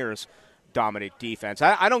Buccaneers-dominant defense.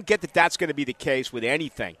 I don't get that that's going to be the case with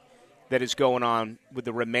anything that is going on with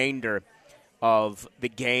the remainder of the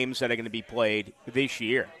games that are going to be played this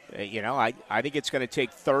year. I think it's going to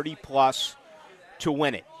take 30-plus to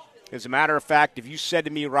win it. As a matter of fact, if you said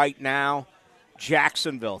to me right now,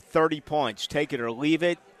 Jacksonville, 30 points, take it or leave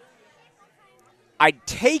it, I'd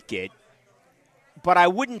take it, but I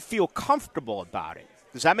wouldn't feel comfortable about it.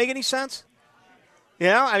 Does that make any sense?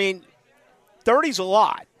 30's a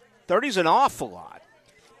lot. 30's an awful lot.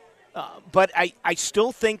 But I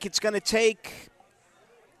still think it's going to take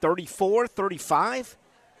 34, 35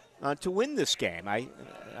 to win this game. I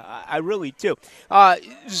really do.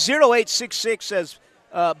 0866 says,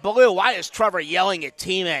 Ballou, why is Trevor yelling at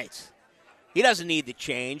teammates? He doesn't need the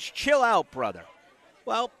change. Chill out, brother.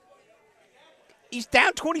 Well, he's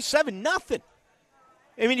down 27-0.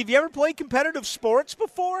 I mean, have you ever played competitive sports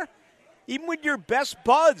before? Even with your best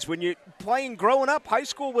buds, when you're playing growing up, high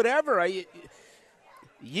school, whatever, you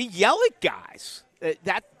yell at guys.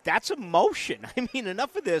 That's emotion. I mean,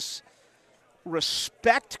 enough of this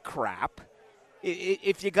respect crap.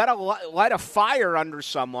 If you got to light a fire under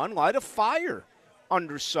someone, light a fire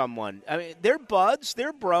under someone. I mean, they're buds,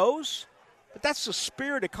 they're bros. But that's the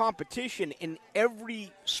spirit of competition in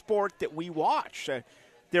every sport that we watch.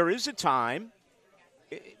 There is a time,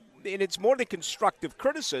 and it's more than constructive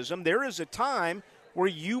criticism, there is a time where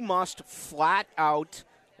you must flat out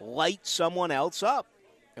light someone else up.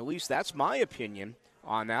 At least that's my opinion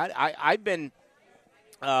on that. I've been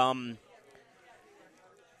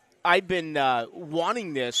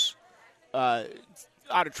wanting this out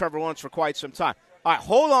of Trevor Lawrence for quite some time. All right,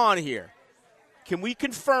 hold on here. Can we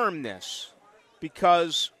confirm this?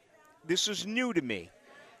 Because this is new to me,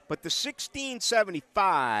 but the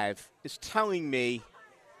 1675 is telling me,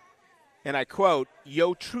 and I quote,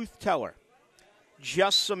 "Yo, truth teller,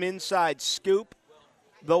 just some inside scoop.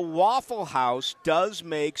 The Waffle House does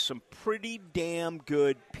make some pretty damn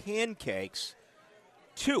good pancakes,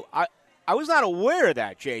 too." I was not aware of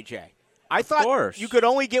that, JJ. I thought you could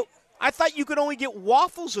only get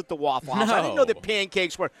waffles at the Waffle House. No. I didn't know that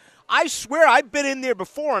pancakes were. I swear I've been in there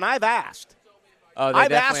before and I've asked. Oh, they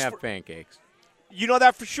definitely have pancakes. You know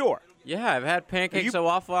that for sure. Yeah, I've had pancakes at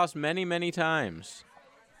Waffle House many, many times.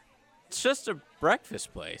 It's just a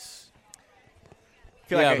breakfast place.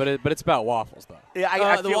 Yeah, but it's about waffles, though. Yeah,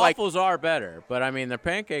 I the feel waffles are better, but, I mean, the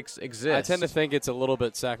pancakes exist. I tend to think it's a little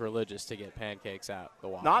bit sacrilegious to get pancakes at the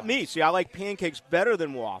Waffle Not House. me. See, I like pancakes better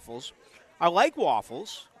than waffles. I like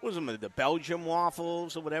waffles. What is them, the Belgian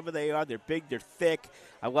waffles or whatever they are? They're big, they're thick.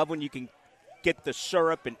 I love when you can get the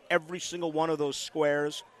syrup in every single one of those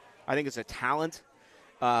squares. I think it's a talent.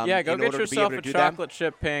 Go get yourself a chocolate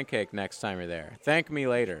chip pancake next time you're there. Thank me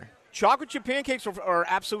later. Chocolate chip pancakes are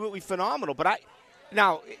absolutely phenomenal, but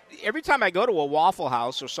now, every time I go to a Waffle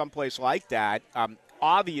House or someplace like that, I'm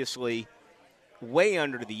obviously way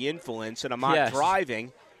under the influence, and I'm not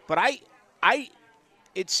driving. But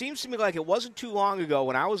it seems to me like it wasn't too long ago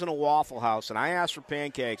when I was in a Waffle House and I asked for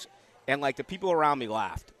pancakes, and like the people around me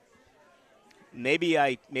laughed. Maybe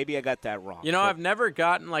I got that wrong. You know, I've never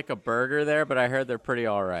gotten like a burger there, but I heard they're pretty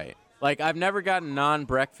all right. Like I've never gotten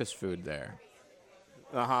non-breakfast food there.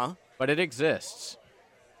 But it exists.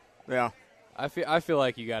 Yeah. I feel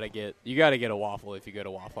like you gotta get a waffle if you go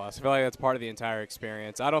to Waffle House. I feel like that's part of the entire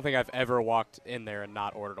experience. I don't think I've ever walked in there and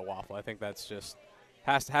not ordered a waffle. I think that's just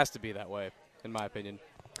has to be that way, in my opinion.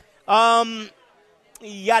 Yada,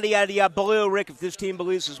 yada, yada. Blue, Rick, if this team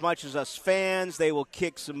believes as much as us fans, they will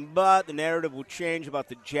kick some butt. The narrative will change about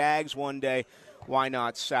the Jags one day. Why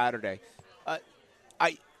not Saturday?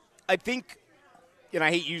 I think, and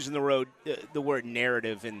I hate using the word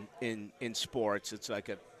narrative in sports. It's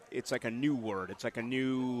like a new word. It's like a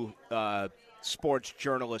new sports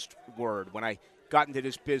journalist word. When I got into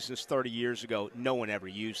this business 30 years ago, no one ever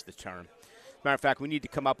used the term. Matter of fact, we need to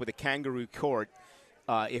come up with a kangaroo court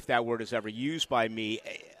if that word is ever used by me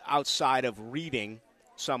outside of reading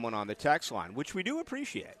someone on the text line, which we do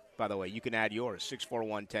appreciate, by the way. You can add yours,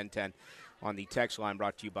 641-1010 on the text line,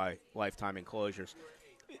 brought to you by Lifetime Enclosures.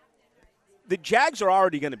 The Jags are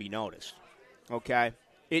already going to be noticed, okay?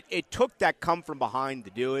 It took that come from behind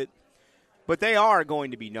to do it, but they are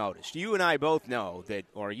going to be noticed. You and I both know that,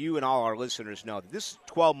 or you and all our listeners know that this is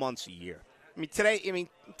 12 months a year.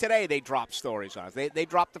 Today they dropped stories on us. They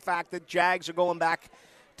dropped the fact that Jags are going back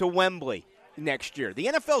to Wembley next year. The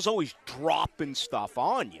NFL's always dropping stuff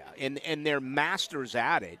on you, and they're masters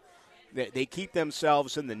at it. They keep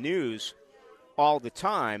themselves in the news all the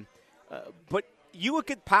time. But you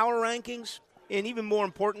look at power rankings, and even more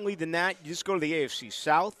importantly than that, you just go to the AFC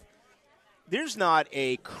South. There's not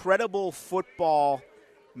a credible football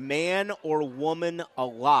man or woman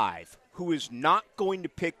alive who is not going to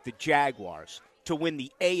pick the Jaguars to win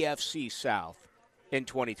the AFC South in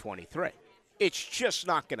 2023. It's just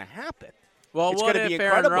not going to happen. Well, it's what if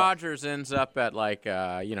Aaron Rodgers ends up at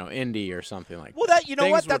Indy or something like that?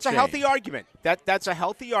 Well, that's a healthy argument. That's a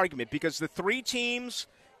healthy argument because the three teams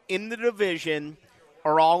in the division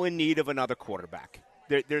are all in need of another quarterback.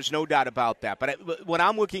 There's no doubt about that. But what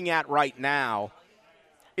I'm looking at right now,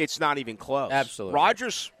 it's not even close. Absolutely.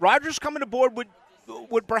 Rodgers coming aboard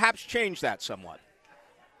would perhaps change that somewhat.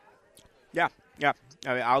 Yeah.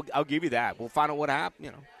 I mean, I'll give you that. We'll find out what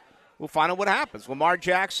happens. We'll find out what happens. Lamar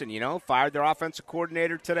Jackson, fired their offensive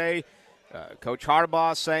coordinator today. Coach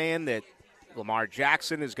Harbaugh saying that Lamar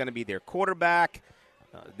Jackson is going to be their quarterback.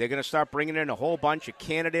 They're going to start bringing in a whole bunch of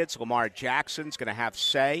candidates. Lamar Jackson's going to have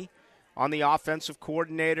say on the offensive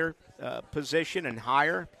coordinator position and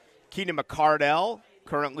hire. Keenan McCardell,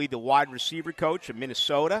 currently the wide receiver coach of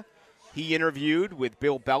Minnesota. He interviewed with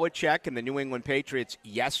Bill Belichick and the New England Patriots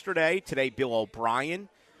yesterday. Today, Bill O'Brien,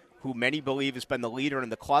 who many believe has been the leader in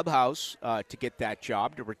the clubhouse to get that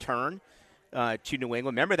job, to return to New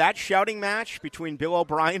England. Remember that shouting match between Bill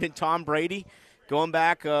O'Brien and Tom Brady going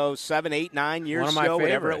back 7, 8, 9 years ago,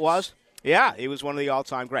 whatever it was? Yeah, it was one of the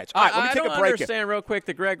all-time greats. All right, let me take a break. I don't understand real quick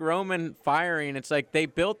the Greg Roman firing. It's like he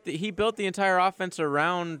built the entire offense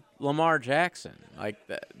around Lamar Jackson. Like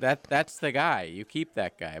that's the guy. You keep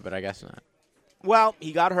that guy, but I guess not. Well,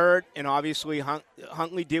 he got hurt, and obviously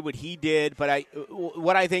Huntley did what he did. But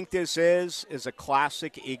what I think this is a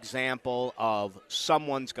classic example of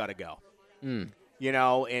someone's got to go.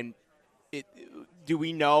 And do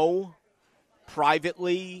we know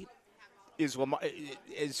privately is Lamar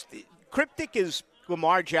is cryptic is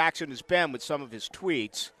Lamar Jackson has been with some of his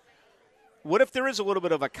tweets, what if there is a little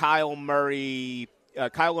bit of a Kyler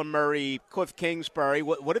Murray, Cliff Kingsbury?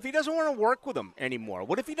 What if he doesn't want to work with him anymore?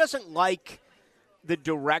 What if he doesn't like the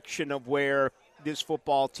direction of where this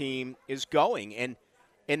football team is going?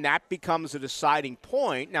 And that becomes a deciding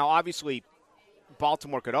point. Now, obviously,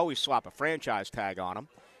 Baltimore could always slap a franchise tag on him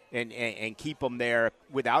and keep him there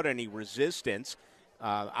without any resistance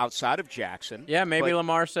outside of Jackson. Yeah, maybe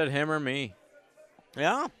Lamar said him or me.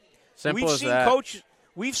 Yeah. Simple as that.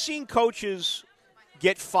 We've seen coaches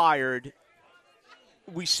get fired.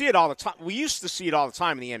 We see it all the time. We used to see it all the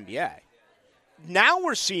time in the NBA. Now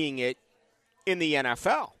we're seeing it in the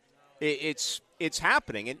NFL. It's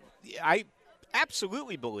happening. And I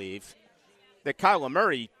absolutely believe that Kyler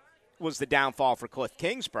Murray was the downfall for Cliff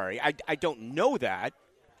Kingsbury. I don't know that.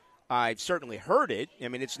 I've certainly heard it. I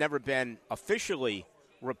mean, it's never been officially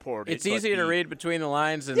reported. It's easy to read between the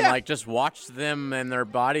lines and just watch them and their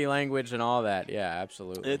body language and all that. Yeah,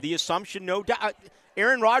 absolutely. The assumption, no doubt.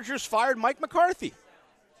 Aaron Rodgers fired Mike McCarthy.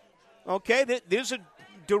 Okay, there's a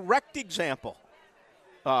direct example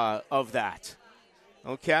of that.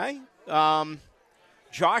 Okay.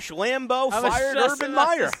 Josh Lambo fired Urban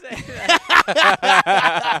Meyer.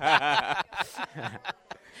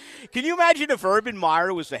 Can you imagine if Urban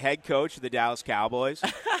Meyer was the head coach of the Dallas Cowboys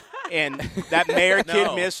and that Mayer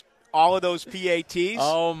kid missed all of those PATs?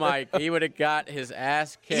 Oh, my. He would have got his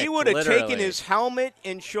ass kicked. He would have taken his helmet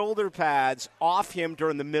and shoulder pads off him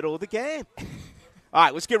during the middle of the game. All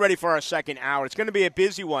right, let's get ready for our second hour. It's going to be a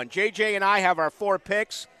busy one. JJ and I have our 4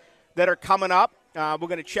 picks that are coming up. We're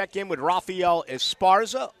going to check in with Rafael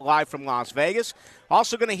Esparza, live from Las Vegas.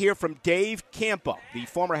 Also going to hear from Dave Campo, the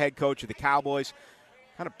former head coach of the Cowboys.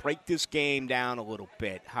 Kind of break this game down a little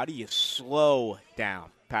bit. How do you slow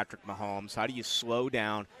down Patrick Mahomes? How do you slow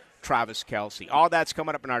down Travis Kelce? All that's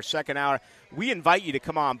coming up in our second hour. We invite you to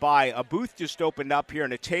come on by. A booth just opened up here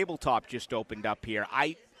and a tabletop just opened up here.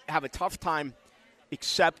 I have a tough time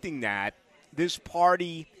accepting that. This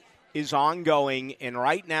party is ongoing, and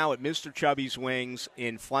right now at Mr. Chubby's Wings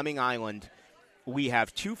in Fleming Island, we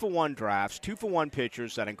have 2-for-1 drafts, 2-for-1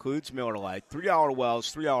 pitchers. That includes Miller Lite, $3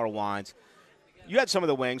 wells, $3 wines. You had some of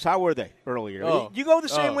the wings. How were they earlier? You go the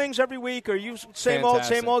same wings every week, or you same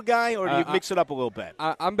old guy, or do you mix it up a little bit?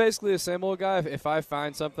 I'm basically the same old guy. If I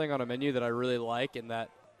find something on a menu that I really like and that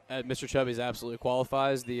Mr. Chubby's absolutely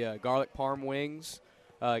qualifies, the garlic parm wings,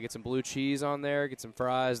 get some blue cheese on there, get some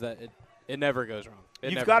fries, it never goes wrong.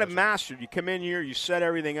 You've got it mastered. You come in here, you set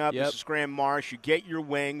everything up. Yep. This is Graham Marsh. You get your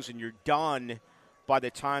wings, and you're done by the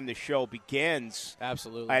time the show begins.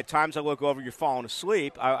 Absolutely. At times I look over, you're falling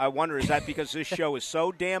asleep. I wonder, is that because this show is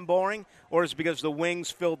so damn boring, or is it because the wings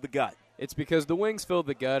filled the gut? It's because the wings filled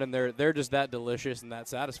the gut, and they're just that delicious and that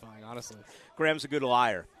satisfying, honestly. Graham's a good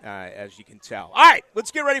liar, as you can tell. All right, let's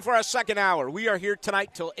get ready for our second hour. We are here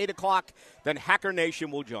tonight till 8 o'clock. Then Hacker Nation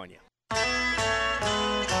will join you.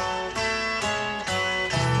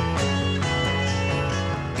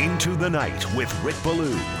 Into the Night with Rick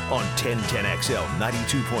Ballou on 1010XL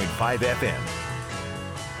 92.5 FM.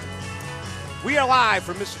 We are live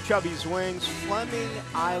from Mr. Chubby's Wings, Fleming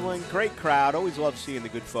Island. Great crowd. Always love seeing the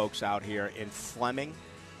good folks out here in Fleming.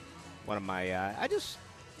 One of my, I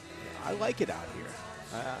like it out here.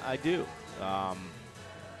 I do. I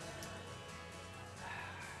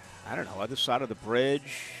don't know, other side of the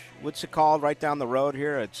bridge. What's it called right down the road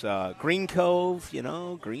here? It's Green Cove,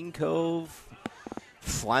 Green Cove.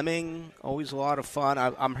 Fleming, always a lot of fun.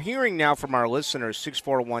 I'm hearing now from our listeners,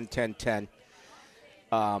 641-1010,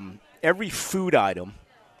 every food item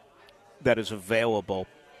that is available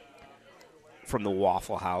from the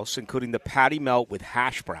Waffle House, including the patty melt with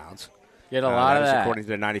hash browns. Get a lot of that. According to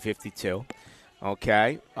the 9052.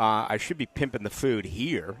 Okay. I should be pimping the food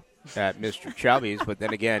here at Mr. Chubby's, but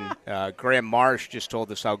then again, Graham Marsh just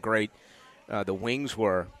told us how great the wings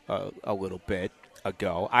were a little bit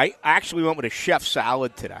ago. I actually went with a chef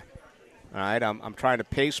salad today. All right, I'm trying to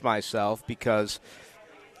pace myself because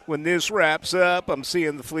when this wraps up, I'm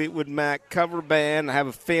seeing the Fleetwood Mac cover band. I have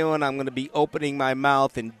a feeling I'm going to be opening my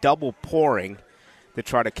mouth and double pouring to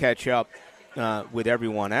try to catch up with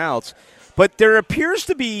everyone else. But there appears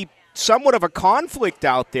to be somewhat of a conflict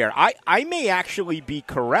out there. I may actually be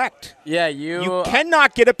correct. Yeah, you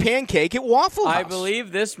cannot get a pancake at Waffle House. I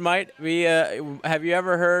believe this might be have you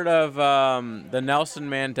ever heard of the Nelson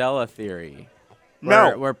Mandela theory?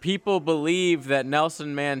 Where people believe that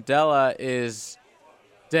Nelson Mandela is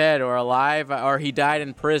dead or alive or he died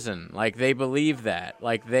in prison. Like, they believe that.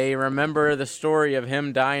 Like, they remember the story of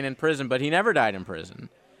him dying in prison, but he never died in prison.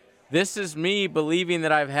 This is me believing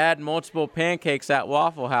that I've had multiple pancakes at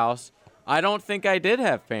Waffle House. I don't think I did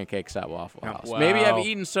have pancakes at Waffle House. Wow. Maybe I've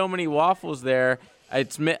eaten so many waffles there. I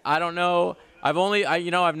don't know.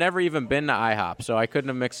 I've never even been to IHOP, so I couldn't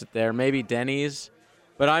have mixed it there. Maybe Denny's,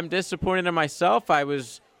 but I'm disappointed in myself. I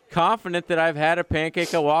was confident that I've had a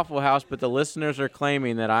pancake at Waffle House, but the listeners are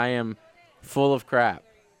claiming that I am full of crap.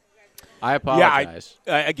 I apologize.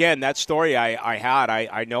 Yeah, again, that story I had,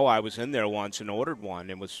 I know I was in there once and ordered one,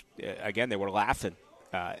 and was again, they were laughing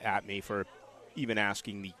at me for even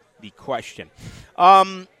asking the question.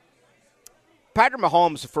 Patrick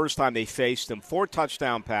Mahomes, the first time they faced him, 4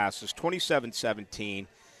 touchdown passes, 27-17,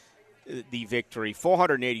 the victory,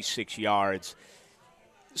 486 yards.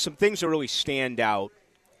 Some things that really stand out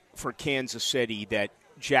for Kansas City that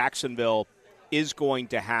Jacksonville is going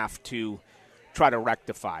to have to try to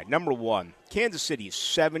rectify. Number one, Kansas City is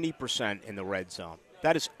 70% in the red zone.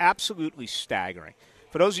 That is absolutely staggering.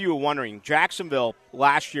 For those of you who are wondering, Jacksonville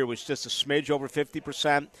last year was just a smidge over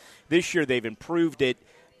 50%. This year they've improved it,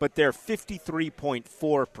 but they're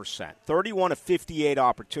 53.4%. 31 of 58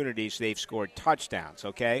 opportunities they've scored touchdowns,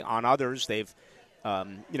 okay? On others, they've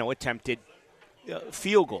attempted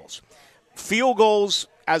field goals. Field goals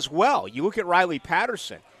as well. You look at Riley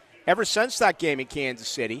Patterson. Ever since that game in Kansas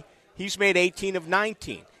City, he's made 18 of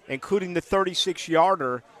 19, including the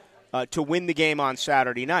 36-yarder to win the game on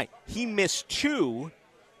Saturday night. He missed 2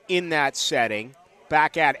 in that setting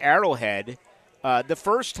back at Arrowhead the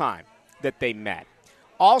first time that they met.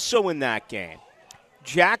 Also in that game,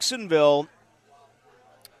 Jacksonville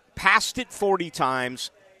passed it 40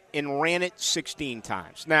 times and ran it 16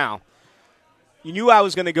 times. Now, you knew I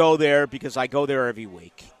was going to go there because I go there every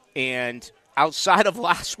week. And outside of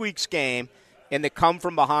last week's game and the come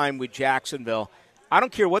from behind with Jacksonville, I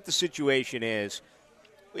don't care what the situation is.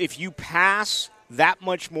 If you pass that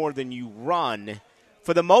much more than you run,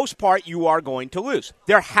 for the most part, you are going to lose.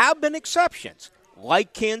 There have been exceptions,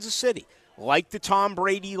 like Kansas City, like the Tom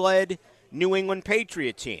Brady-led New England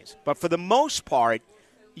Patriot teams. But for the most part,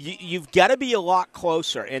 you've got to be a lot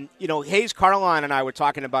closer. And, Hayes Carline and I were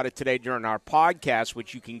talking about it today during our podcast,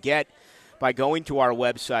 which you can get by going to our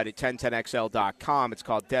website at 1010XL.com. It's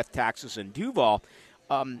called Death, Taxes, and Duval.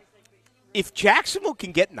 If Jacksonville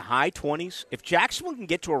can get in the high 20s, if Jacksonville can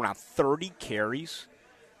get to around 30 carries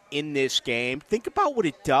in this game, think about what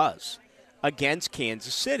it does against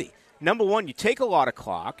Kansas City. Number one, you take a lot of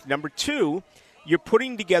clock. Number two, you're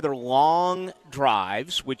putting together long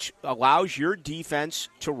drives, which allows your defense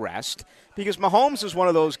to rest, because Mahomes is one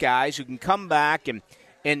of those guys who can come back and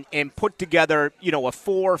put together, a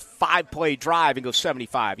 4-5 play drive and go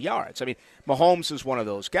 75 yards. I mean, Mahomes is one of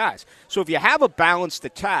those guys. So if you have a balanced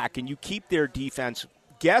attack and you keep their defense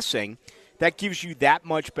guessing, that gives you that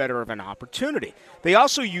much better of an opportunity. They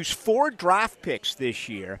also use 4 draft picks this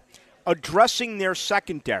year addressing their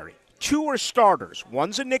secondary. 2 are starters.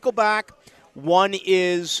 One's a nickelback. One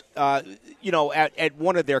is, at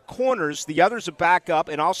one of their corners. The other's a backup,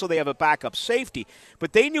 and also they have a backup safety.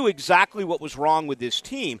 But they knew exactly what was wrong with this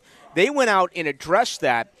team. They went out and addressed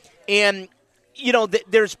that. And,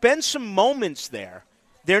 there's been some moments there.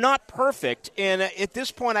 They're not perfect. And at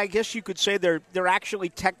this point, I guess you could say they're actually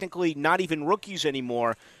technically not even rookies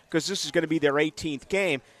anymore, because this is going to be their 18th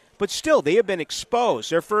game. But still, they have been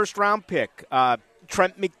exposed. Their first-round pick,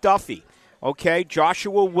 Trent McDuffie. Okay,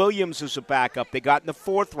 Joshua Williams is a backup. They got in the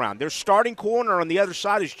 4th round. Their starting corner on the other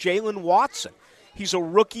side is Jalen Watson. He's a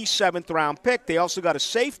rookie 7th-round pick. They also got a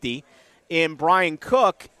safety in Brian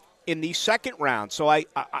Cook in the 2nd round. So I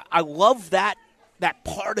love that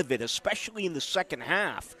part of it, especially in the second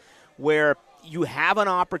half, where you have an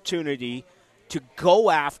opportunity to go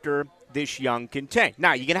after this young contingent.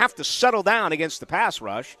 Now, you're going to have to settle down against the pass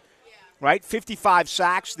rush. Right, 55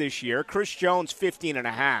 sacks this year. Chris Jones,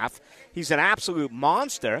 15.5. He's an absolute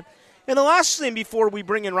monster. And the last thing before we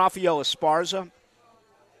bring in Rafael Esparza,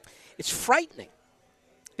 it's frightening.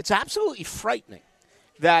 It's absolutely frightening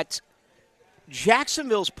that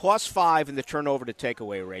Jacksonville's +5 in the turnover to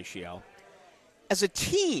takeaway ratio. As a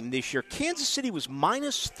team this year, Kansas City was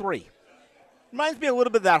 -3. Reminds me a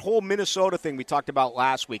little bit of that whole Minnesota thing we talked about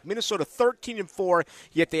last week. Minnesota 13-4,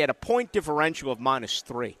 yet they had a point differential of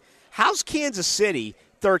 -3. How's Kansas City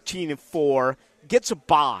 13-4, gets a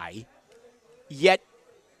bye, yet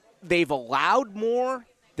they've allowed more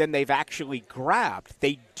than they've actually grabbed?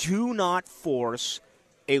 They do not force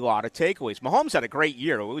a lot of takeaways. Mahomes had a great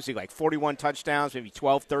year. What was he, like 41 touchdowns, maybe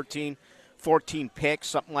 12, 13, 14 picks,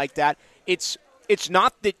 something like that. It's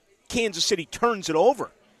not that Kansas City turns it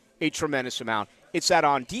over a tremendous amount. It's that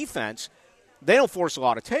on defense, they don't force a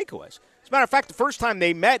lot of takeaways. As a matter of fact, the first time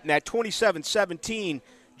they met in that 27-17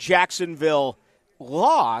 Jacksonville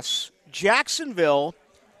loss, Jacksonville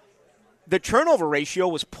the turnover ratio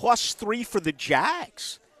was +3 for the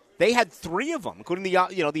Jags. They had 3 of them, including the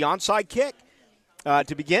onside kick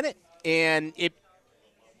to begin it, and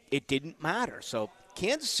it didn't matter. So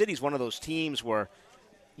Kansas City's one of those teams where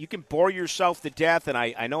you can bore yourself to death, and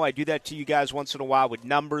I know I do that to you guys once in a while with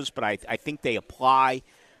numbers, but I think they apply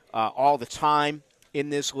all the time in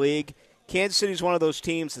this league. Kansas City's one of those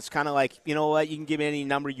teams that's kind of like, you know what, you can give me any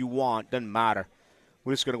number you want, doesn't matter.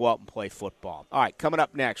 We're just going to go out and play football. All right, coming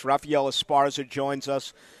up next, Rafael Esparza joins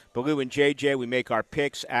us. Baloo and JJ, we make our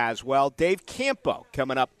picks as well. Dave Campo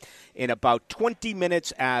coming up in about 20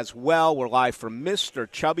 minutes as well. We're live from Mr.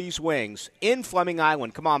 Chubby's Wings in Fleming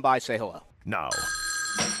Island. Come on by, say hello. Now,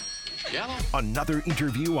 another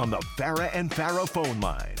interview on the Farah and Farah phone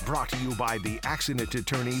line, brought to you by the accident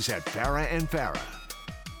attorneys at Farah and Farah.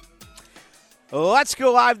 Let's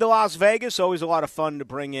go live to Las Vegas. Always a lot of fun to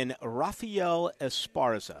bring in Rafael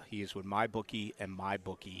Esparza. He is with MyBookie and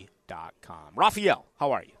MyBookie.com. Rafael,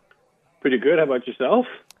 how are you? Pretty good. How about yourself?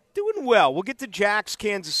 Doing well. We'll get to Jack's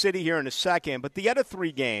Kansas City here in a second, but the other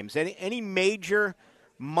 3 games, any major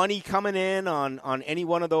money coming in on any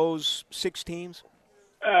one of those 6 teams?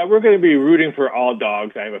 We're going to be rooting for all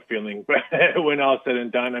dogs, I have a feeling, when all said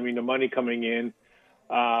and done. I mean, the money coming in.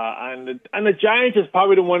 On the Giants is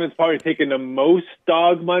probably the one that's probably taking the most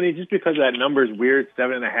dog money just because that number is weird,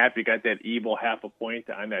 7.5. You got that evil half a point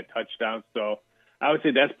on that touchdown. So I would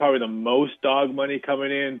say that's probably the most dog money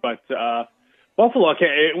coming in. But Buffalo,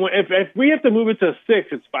 if we have to move it to 6,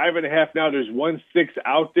 it's 5.5 now. There's 1-6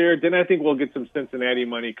 out there. Then I think we'll get some Cincinnati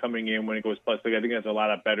money coming in when it goes plus. I think that's a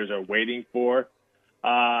lot of bettors are waiting for.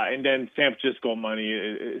 And then San Francisco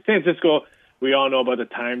money. San Francisco, we all know about the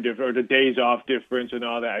time difference or the days off difference and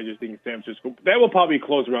all that. I just think San Francisco, that will probably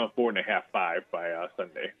close around 4.5, 5 by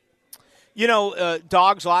Sunday. You know,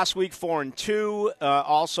 dogs last week 4-2.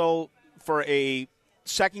 Also for a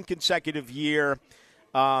second consecutive year.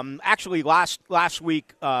 Actually, last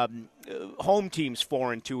week, home teams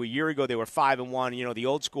 4-2. A year ago, they were 5-1. You know, the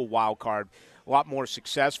old school wild card. A lot more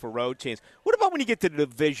success for road teams. What about when you get to the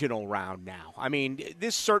divisional round now? I mean,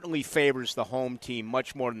 this certainly favors the home team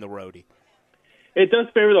much more than the roadie. It does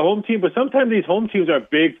favor the home team, but sometimes these home teams are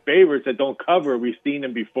big favorites that don't cover. We've seen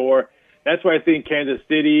them before. That's why I think Kansas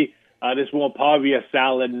City, this will probably be a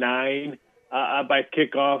solid 9 by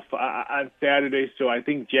kickoff on Saturday. So I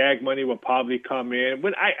think Jag money will probably come in.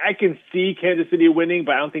 But I can see Kansas City winning,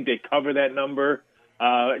 but I don't think they cover that number.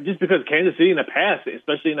 Just because Kansas City in the past,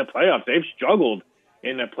 especially in the playoffs, they've struggled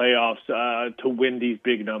in the playoffs to win these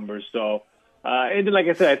big numbers. So, and then, like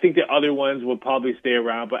I said, I think the other ones will probably stay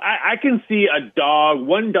around. But I can see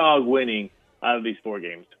one dog winning out of these 4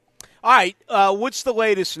 games. All right, what's the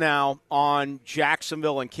latest now on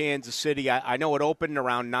Jacksonville and Kansas City? I know it opened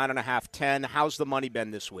around 9.5, 10. How's the money been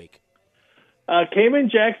this week? Came in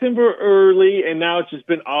Jacksonville early, and now it's just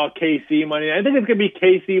been all KC money. I think it's going to be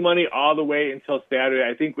KC money all the way until Saturday.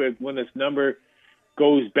 I think when this number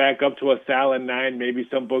goes back up to a solid 9, maybe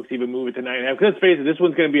some books even move it to 9.5. Because let's face it, this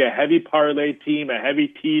one's going to be a heavy parlay team, a heavy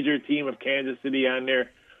teaser team of Kansas City on there.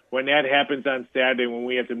 When that happens on Saturday, when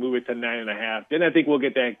we have to move it to 9.5, then I think we'll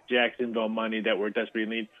get that Jacksonville money that we're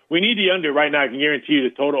desperately need. We need the under right now. I can guarantee you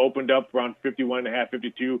the total opened up around 51.5,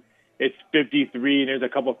 52. It's 53, and there's a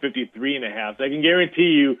couple 53.5. So I can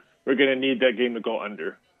guarantee you we're going to need that game to go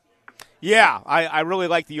under. Yeah, I really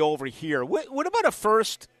like the over here. What about a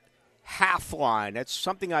first half line? That's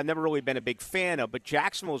something I've never really been a big fan of, but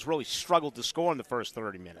Jacksonville's really struggled to score in the first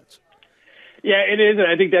 30 minutes. Yeah, it is, and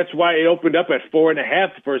I think that's why it opened up at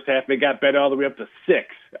 4.5 the first half. It got bet all the way up to 6.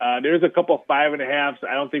 There's a couple 5.5s.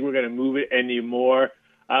 I don't think we're going to move it anymore.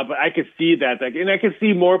 But I could see that. And I could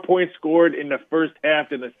see more points scored in the first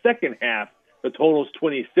half than the second half. The total's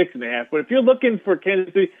 26.5. But if you're looking for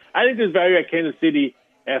Kansas City, I think there's value at Kansas City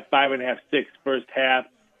at 5.5, 6 first half.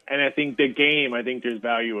 And I think there's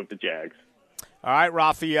value with the Jags. All right,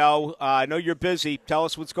 Rafael, I know you're busy. Tell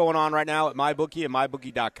us what's going on right now at MyBookie and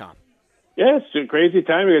MyBookie.com. Yeah, it's a crazy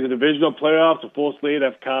time. We got the divisional playoffs, a full slate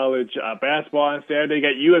of college basketball on Saturday.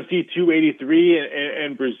 You got UFC 283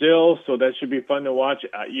 in Brazil, so that should be fun to watch.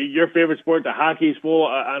 Your favorite sport, the hockey's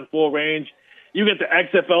on full range. You get the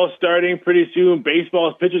XFL starting pretty soon.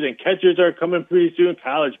 Baseball's pitchers and catchers are coming pretty soon.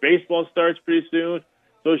 College baseball starts pretty soon.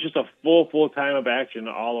 So it's just a full time of action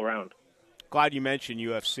all around. Glad you mentioned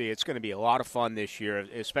UFC. It's going to be a lot of fun this year,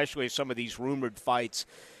 especially if some of these rumored fights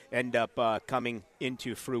end up coming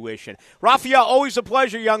into fruition. Rafael, always a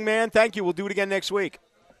pleasure, young man. Thank you. We'll do it again next week.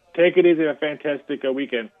 Take it easy. A fantastic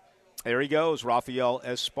weekend. There he goes, Rafael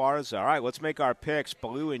Esparza. All right, let's make our picks.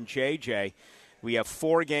 Baloo and JJ. We have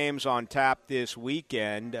 4 games on tap this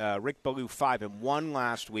weekend. Rick Baloo 5-1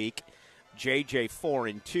 last week. JJ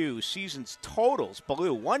 4-2. Season's totals,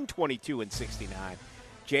 Blue 122-69.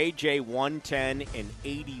 JJ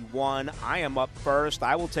 110-81. I am up first.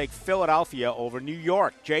 I will take Philadelphia over New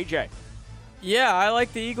York. JJ. Yeah, I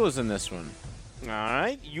like the Eagles in this one. All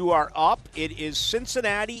right, you are up. It is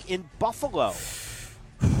Cincinnati in Buffalo.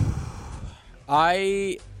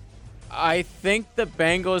 I think the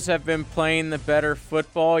Bengals have been playing the better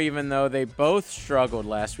football, even though they both struggled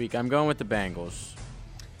last week. I'm going with the Bengals.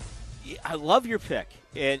 I love your pick,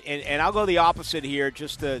 and I'll go the opposite here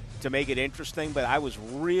just to make it interesting, but I was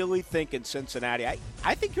really thinking Cincinnati.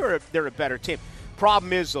 I think they're a better team.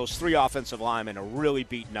 Problem is those three offensive linemen are really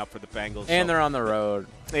beaten up for the Bengals. And they're on the road.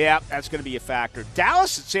 Yeah, that's going to be a factor.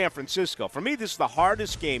 Dallas at San Francisco. For me, this is the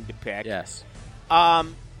hardest game to pick. Yes.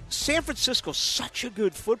 San Francisco's such a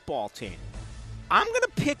good football team. I'm going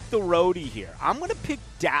to pick the roadie here. I'm going to pick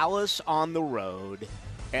Dallas on the road.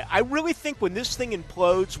 And I really think when this thing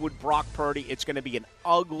implodes with Brock Purdy, it's going to be an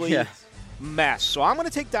ugly mess. So I'm going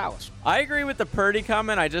to take Dallas. I agree with the Purdy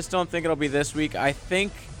comment. I just don't think it'll be this week. I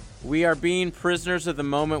think we are being prisoners of the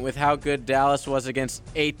moment with how good Dallas was against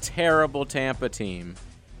a terrible Tampa team.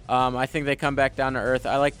 I think they come back down to earth.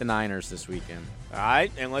 I like the Niners this weekend. All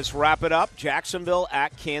right, and let's wrap it up. Jacksonville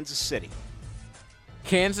at Kansas City.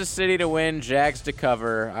 Kansas City to win, Jags to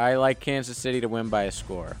cover. I like Kansas City to win by a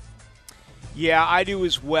score. Yeah, I do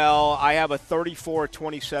as well. I have a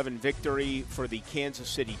 34-27 victory for the Kansas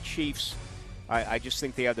City Chiefs. I just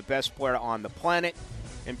think they have the best player on the planet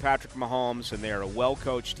in Patrick Mahomes, and they're a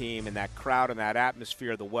well-coached team, and that crowd and that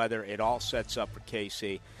atmosphere, the weather, it all sets up for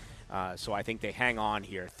KC. So I think they hang on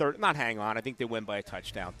here. Not hang on. I think they win by a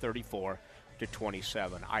touchdown, 34-27.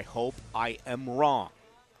 I hope I am wrong.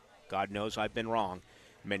 God knows I've been wrong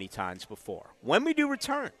many times before. When we do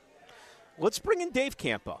return, let's bring in Dave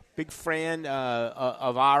Campo, big fan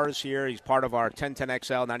of ours here. He's part of our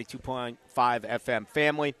 1010XL 92.5 FM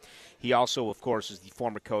family. He also, of course, is the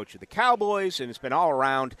former coach of the Cowboys and has been all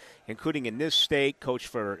around, including in this state, coach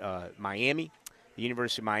for Miami. The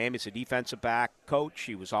University of Miami is a defensive back coach.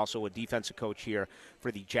 He was also a defensive coach here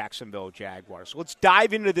for the Jacksonville Jaguars. So let's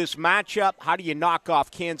dive into this matchup. How do you knock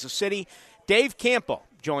off Kansas City? Dave Campo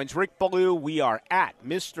joins Rick Ballou. We are at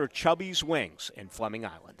Mr. Chubby's Wings in Fleming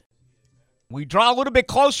Island. We draw a little bit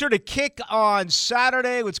closer to kick on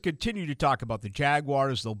Saturday. Let's continue to talk about the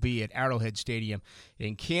Jaguars. They'll be at Arrowhead Stadium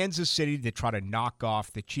in Kansas City to try to knock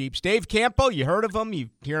off the Chiefs. Dave Campo, you heard of him. You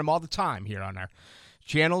hear him all the time here on our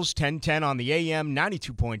channels, 1010 on the AM,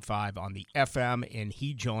 92.5 on the FM, and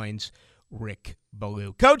he joins Rick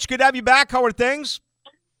Ballou. Coach, good to have you back. How are things?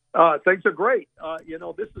 Things are great.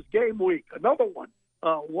 This is game week, another one.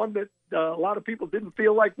 One that a lot of people didn't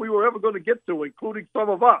feel like we were ever going to get to, including some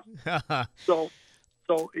of us.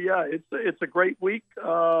 So yeah, it's a great week.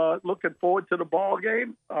 Looking forward to the ball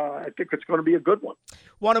game. I think it's going to be a good one.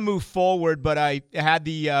 Want to move forward, but I had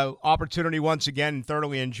the opportunity once again and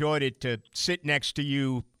thoroughly enjoyed it to sit next to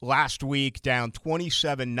you last week, down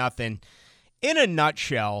 27-0. In a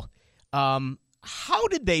nutshell, how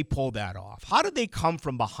did they pull that off? How did they come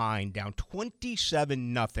from behind, down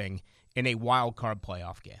 27-0? In a wild card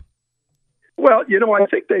playoff game? Well, I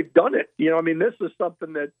think they've done it. This is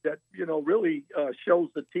something that really shows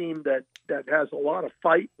the team that has a lot of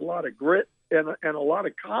fight, a lot of grit, and a lot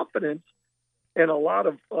of confidence, and a lot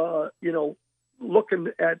of looking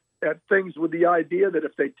at things with the idea that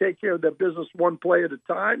if they take care of their business one play at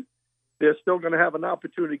a time, they're still going to have an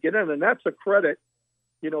opportunity to get in, and that's a credit,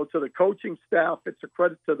 to the coaching staff. It's a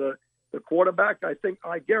credit to the quarterback.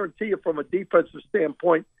 I guarantee you, from a defensive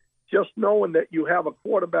standpoint, just knowing that you have a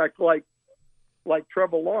quarterback like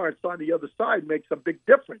Trevor Lawrence on the other side makes a big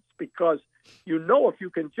difference, because if you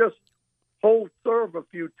can just hold serve a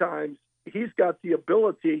few times, he's got the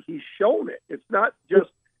ability. He's shown it. It's not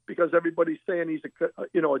just because everybody's saying he's a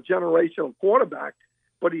generational quarterback,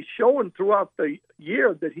 but he's shown throughout the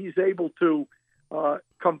year that he's able to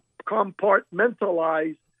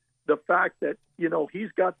compartmentalize the fact that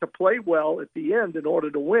he's got to play well at the end in order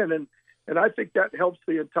to win, and I think that helps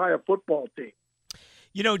the entire football team.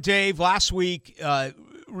 Dave, last week,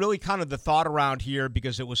 really kind of the thought around here,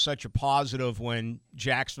 because it was such a positive when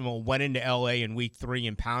Jacksonville went into L.A. in Week 3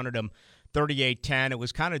 and pounded them 38-10. It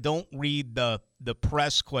was kind of, don't read the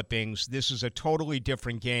press clippings. This is a totally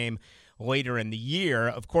different game later in the year.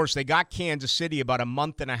 Of course, they got Kansas City about a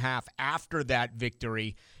month and a half after that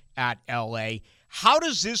victory at L.A. How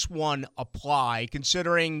does this one apply,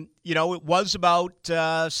 considering, it was about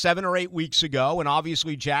 7 or 8 weeks ago, and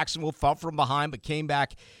obviously Jacksonville fell from behind but came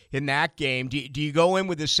back in that game. Do you go in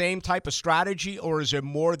with the same type of strategy, or is there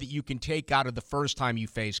more that you can take out of the first time you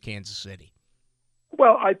face Kansas City?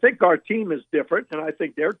 Well, I think our team is different, and I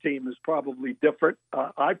think their team is probably different.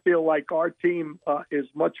 I feel like our team is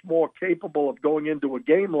much more capable of going into a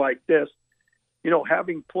game like this,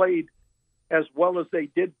 having played as well as they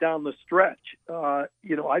did down the stretch. I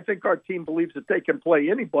think our team believes that they can play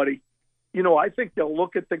anybody. I think they'll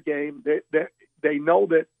look at the game. They know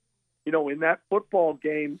that, in that football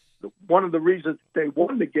game, one of the reasons they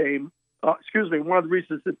won the game, one of the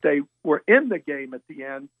reasons that they were in the game at the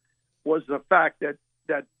end was the fact that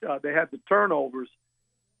they had the turnovers,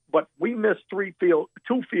 but we missed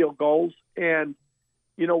two field goals, and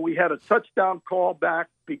we had a touchdown call back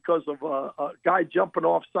because of a guy jumping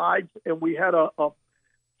off sides, and we had a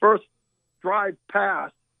first drive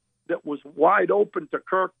pass that was wide open to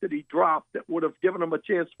Kirk that he dropped that would have given him a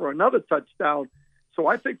chance for another touchdown. So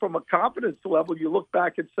I think from a confidence level, you look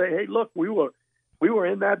back and say, hey, look, we were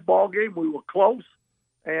in that ball game, we were close,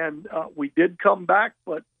 and we did come back,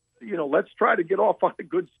 but let's try to get off on a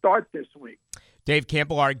good start this week. Dave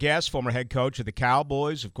Campbell, our guest, former head coach of the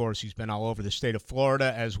Cowboys. Of course, he's been all over the state of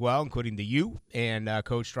Florida as well, including the U, and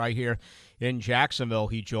coached right here in Jacksonville.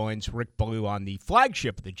 He joins Rick Ballou on the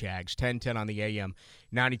flagship of the Jags, 1010 on the AM,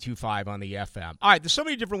 92.5 on the FM. All right, there's so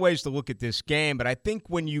many different ways to look at this game, but I think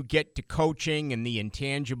when you get to coaching and the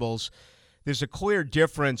intangibles, there's a clear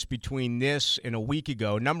difference between this and a week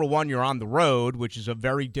ago. Number one, you're on the road, which is a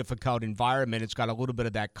very difficult environment. It's got a little bit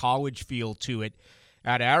of that college feel to it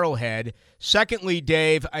at Arrowhead. Secondly,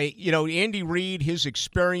 Dave, Andy Reid, his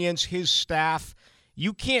experience, his staff,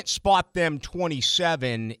 you can't spot them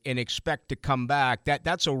 27 and expect to come back.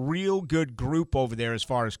 That's a real good group over there as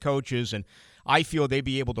far as coaches, and I feel they'd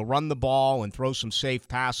be able to run the ball and throw some safe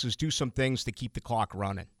passes, do some things to keep the clock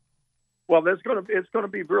running. Well, it's going to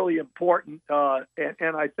be really important,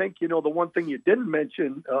 and I think the one thing you didn't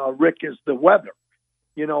mention, Rick, is the weather.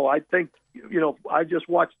 I think I just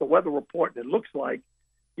watched the weather report, and it looks like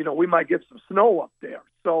we might get some snow up there.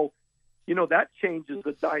 So that changes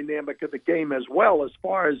the dynamic of the game as well, as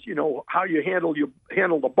far as how you handle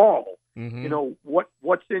the ball. Mm-hmm.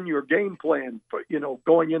 What's in your game plan for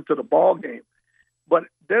going into the ball game. But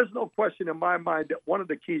there's no question in my mind that one of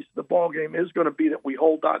the keys to the ball game is going to be that we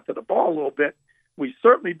hold on to the ball a little bit. We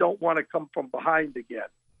certainly don't want to come from behind again.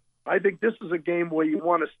 I think this is a game where you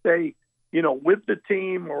want to stay, with the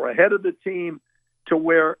team or ahead of the team to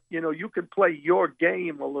where, you can play your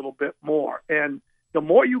game a little bit more. And the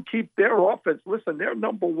more you keep their offense, listen, they're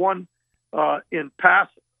number one in pass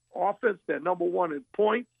offense. They're number one in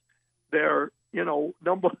points. They're,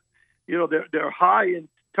 they're high in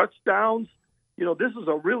touchdowns. This is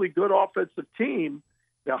a really good offensive team.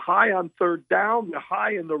 They're high on third down. They're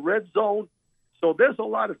high in the red zone. So there's a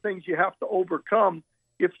lot of things you have to overcome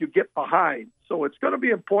if you get behind. So it's going to be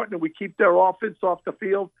important that we keep their offense off the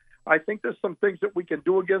field. I think there's some things that we can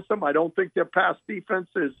do against them. I don't think their pass defense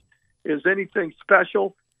is anything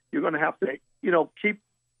special. You're going to have to, keep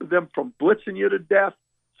them from blitzing you to death.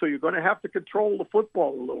 So you're going to have to control the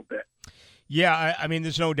football a little bit. Yeah, I mean,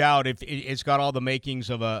 there's no doubt it's got all the makings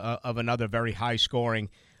of another very high-scoring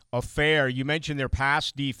affair. You mentioned their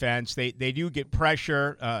pass defense. They do get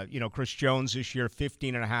pressure. Chris Jones this year,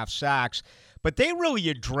 15.5 sacks. But they really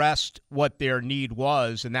addressed what their need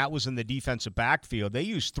was, and that was in the defensive backfield. They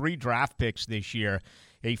used 3 draft picks this year,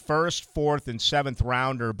 a first, fourth, and seventh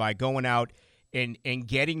rounder by going out and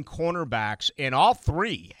getting cornerbacks, and all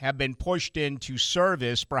 3 have been pushed into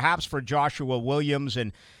service, perhaps for Joshua Williams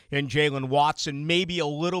and Jalen Watson, maybe a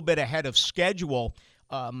little bit ahead of schedule.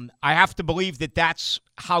 I have to believe that that's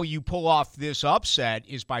how you pull off this upset,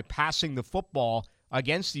 is by passing the football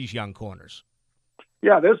against these young corners.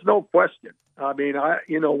 Yeah, there's no question. I mean,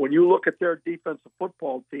 when you look at their defensive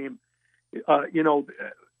football team,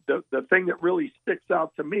 the thing that really sticks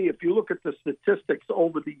out to me, if you look at the statistics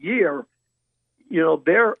over the year,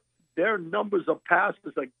 their numbers of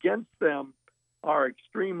passes against them are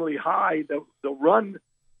extremely high. The run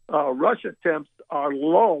rush attempts are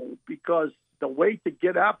low because the way to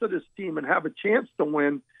get after this team and have a chance to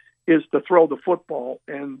win is to throw the football.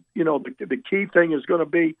 And, the key thing is going to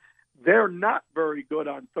be they're not very good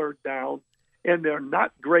on third down, and they're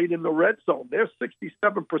not great in the red zone. They're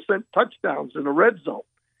 67% touchdowns in the red zone.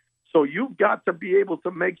 So you've got to be able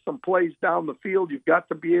to make some plays down the field. You've got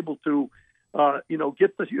to be able to,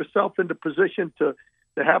 get yourself into position to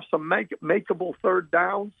have some makeable third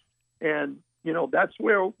downs. And, that's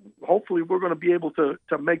where hopefully we're going to be able to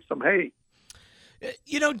make some hay.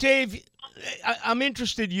 Dave, I'm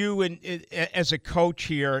interested as a coach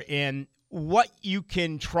here in what you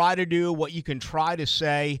can try to do, what you can try to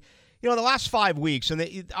say. The last 5 weeks,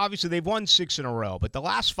 and obviously they've won 6 in a row, but the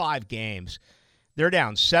last 5 games, They're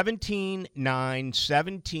down 17-9,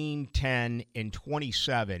 17-10, and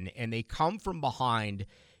 27, and they come from behind,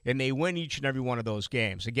 and they win each and every one of those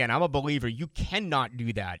games. Again, I'm a believer you cannot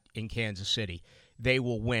do that in Kansas City. They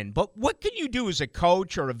will win. But what can you do as a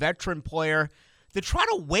coach or a veteran player to try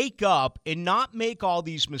to wake up and not make all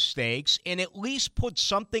these mistakes and at least put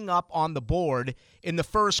something up on the board in the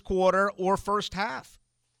first quarter or first half?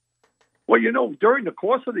 Well, during the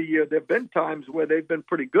course of the year, there have been times where they've been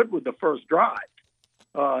pretty good with the first drive.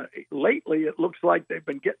 Lately, it looks like they've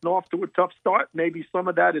been getting off to a tough start. Maybe some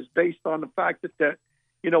of that is based on the fact that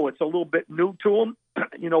it's a little bit new to them,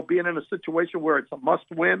 being in a situation where it's a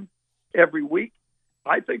must-win every week.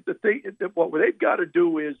 I think that what they've got to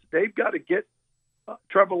do is they've got to get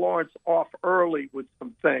Trevor Lawrence off early with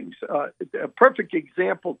some things. A perfect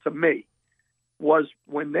example to me was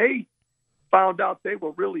when they found out they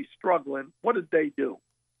were really struggling, what did they do?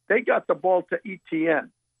 They got the ball to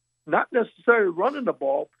Etienne. Not necessarily running the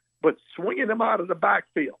ball, but swinging him out of the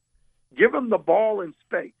backfield. Give him the ball in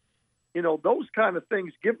space. Those kind of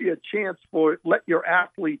things give you a chance let your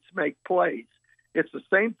athletes make plays. It's the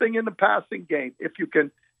same thing in the passing game. If you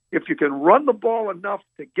can run the ball enough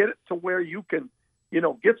to get it to where you can,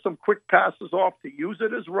 get some quick passes off to use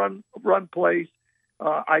it as run plays,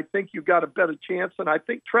 I think you've got a better chance. And I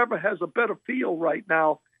think Trevor has a better feel right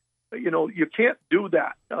now. You can't do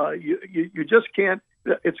that. You just can't.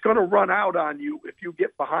 It's going to run out on you if you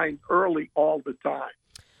get behind early all the time.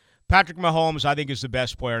 Patrick Mahomes, I think, is the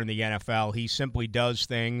best player in the NFL. He simply does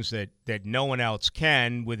things that no one else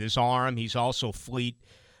can with his arm. He's also fleet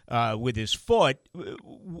with his foot.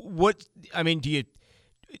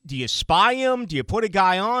 Do you spy him? Do you put a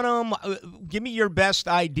guy on him? Give me your best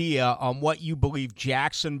idea on what you believe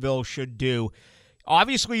Jacksonville should do.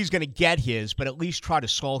 Obviously, he's going to get his, but at least try to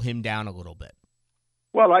slow him down a little bit.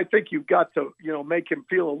 Well, I think you've got to, make him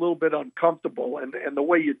feel a little bit uncomfortable. And the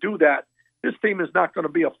way you do that, this team is not going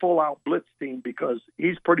to be a full-out blitz team because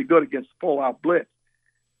he's pretty good against full-out blitz.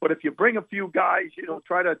 But if you bring a few guys,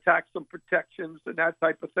 try to attack some protections and that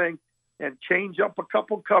type of thing and change up a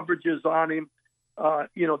couple coverages on him,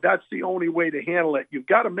 that's the only way to handle it. You've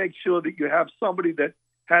got to make sure that you have somebody that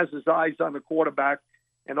has his eyes on the quarterback.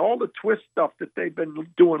 And all the twist stuff that they've been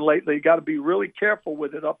doing lately, you got to be really careful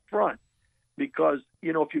with it up front. Because,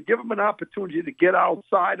 if you give him an opportunity to get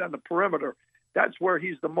outside on the perimeter, that's where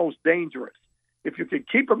he's the most dangerous. If you can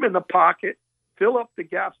keep him in the pocket, fill up the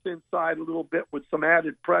gaps inside a little bit with some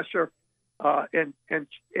added pressure, and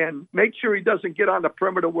make sure he doesn't get on the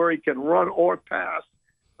perimeter where he can run or pass,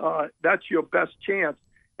 that's your best chance.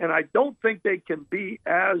 And I don't think they can be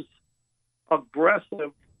as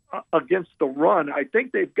aggressive against the run. I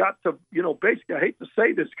think they've got to, basically, I hate to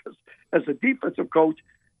say this because as a defensive coach,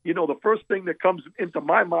 the first thing that comes into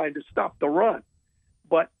my mind is stop the run.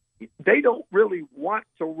 But they don't really want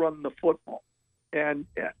to run the football. And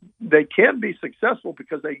they can be successful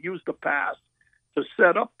because they use the pass to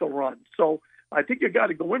set up the run. So I think you got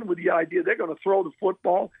to go in with the idea they're going to throw the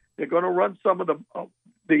football. They're going to run some of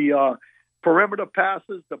the perimeter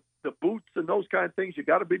passes, the boots and those kind of things. You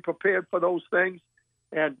got to be prepared for those things.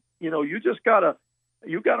 And, you just got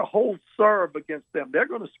to hold serve against them. They're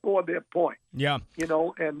going to score their points. Yeah.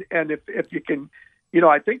 And if you can,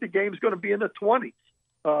 I think the game's going to be in the 20s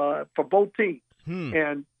for both teams.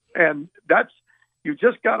 And that's, you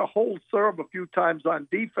just got to hold serve a few times on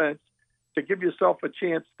defense to give yourself a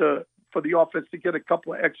chance for the offense to get a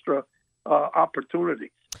couple of extra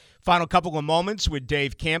opportunities. Final couple of moments with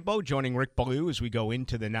Dave Campo joining Rick Ballou as we go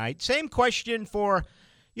into the night. Same question for,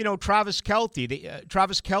 Travis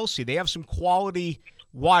Kelce. They have some quality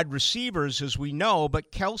wide receivers, as we know,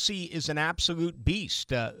 but Kelce is an absolute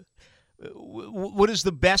beast. What is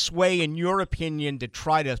the best way, in your opinion, to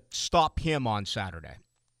try to stop him on Saturday?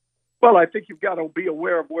 Well, I think you've got to be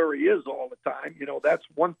aware of where he is all the time. That's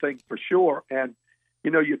one thing for sure. And,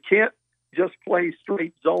 you can't just play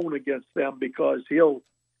straight zone against them because he'll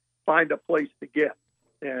find a place to get.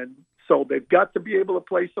 And so they've got to be able to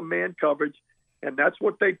play some man coverage. And that's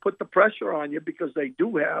what they put the pressure on you because they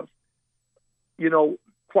do have,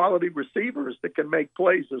 quality receivers that can make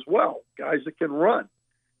plays as well, guys that can run.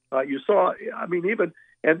 You saw,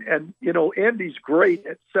 Andy's great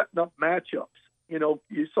at setting up matchups.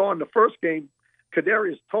 You saw in the first game,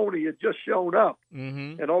 Kadarius Toney had just shown up,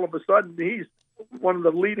 and all of a sudden he's one of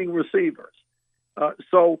the leading receivers.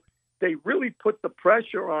 So they really put the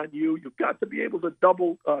pressure on you. You've got to be able to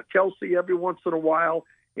double Kelce every once in a while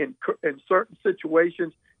in certain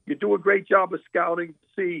situations. You do a great job of scouting to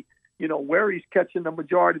see, where he's catching the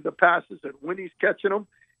majority of the passes and when he's catching them.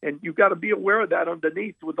 And you've got to be aware of that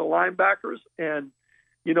underneath with the linebackers. And,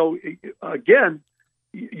 again,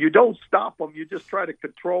 you don't stop them. You just try to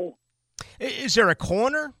control them. Is there a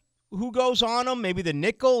corner who goes on them? Maybe the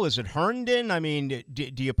nickel? Is it Herndon? I mean,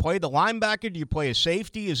 do you play the linebacker? Do you play a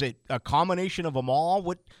safety? Is it a combination of them all?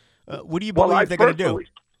 What do you believe they're going to do?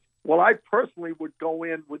 Well, I personally would go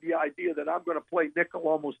in with the idea that I'm going to play nickel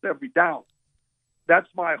almost every down. That's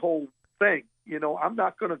my whole thing. You know, I'm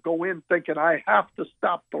not going to go in thinking I have to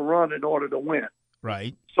stop the run in order to win.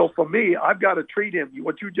 Right. So for me, I've got to treat him.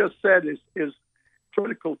 What you just said is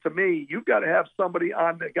critical to me. You've got to have somebody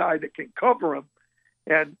on the guy that can cover him.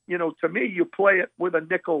 And, you know, to me, you play it with a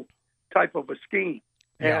nickel type of a scheme.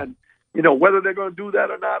 Yeah. And, you know, whether they're going to do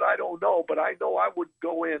that or not, I don't know. But I know I would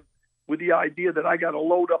go in with the idea that I got to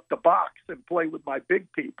load up the box and play with my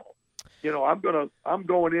big people. You know, I'm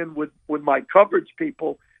going in with my coverage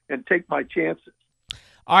people and take my chances.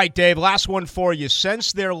 All right, Dave, last one for you.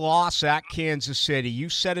 Since their loss at Kansas City, you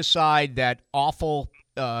set aside that awful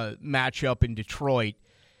matchup in Detroit.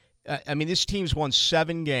 I mean, this team's won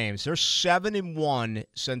 7 games. They're 7-1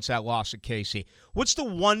 since that loss at KC. What's the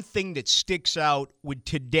one thing that sticks out with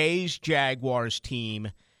today's Jaguars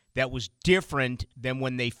team that was different than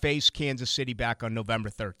when they faced Kansas City back on November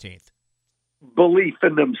 13th? Belief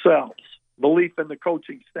in themselves, belief in the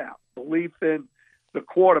coaching staff, belief in the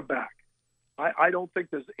quarterback. I don't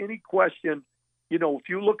think there's any question. You know, if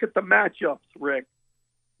you look at the matchups, Rick,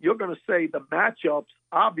 you're going to say the matchups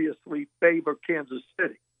obviously favor Kansas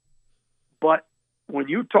City. But when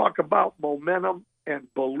you talk about momentum and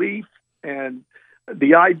belief and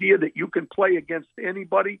the idea that you can play against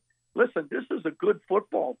anybody, listen, this is a good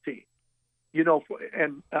football team. You know,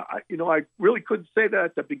 and, I really couldn't say that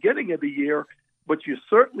at the beginning of the year, but you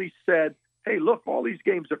certainly said, hey, look, all these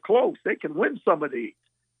games are close. They can win some of these.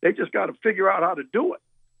 They just got to figure out how to do it.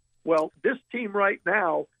 Well, this team right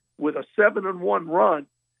now with a 7-1 run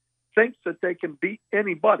thinks that they can beat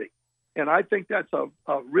anybody. And I think that's a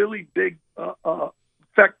really big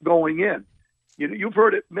effect going in. You've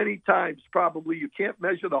heard it many times probably. You can't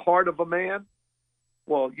measure the heart of a man.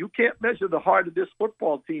 Well, you can't measure the heart of this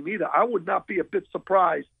football team either. I would not be a bit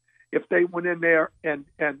surprised if they went in there and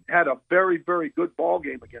had a very, very good ball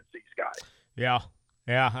game against these guys.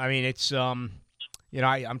 Yeah. I mean, it's I'm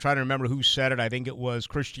trying to remember who said it. I think it was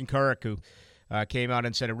Christian Kirk who came out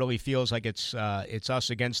and said it really feels like it's us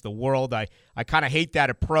against the world. I kind of hate that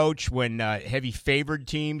approach when heavy favored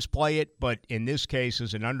teams play it, but in this case,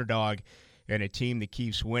 as an underdog and a team that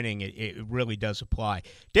keeps winning, it really does apply.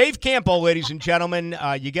 Dave Campo, ladies and gentlemen,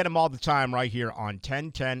 you get him all the time right here on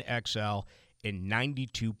 1010XL in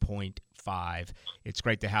 92.5. It's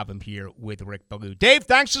great to have him here with Rick Ballou. Dave,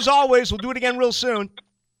 thanks as always. We'll do it again real soon.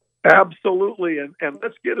 Absolutely, and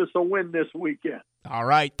let's get us a win this weekend. All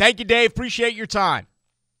right. Thank you, Dave. Appreciate your time.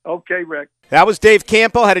 Okay, Rick. That was Dave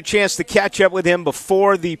Campo. Had a chance to catch up with him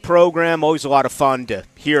before the program. Always a lot of fun to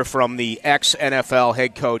hear from the ex-NFL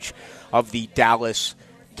head coach of the Dallas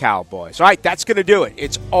Cowboys. All right, that's going to do it.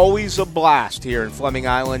 It's always a blast here in Fleming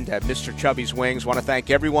Island at Mr. Chubby's Wings. Want to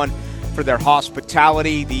thank everyone for their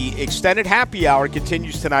hospitality. The extended happy hour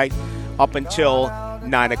continues tonight up until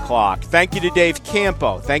 9 o'clock. Thank you to Dave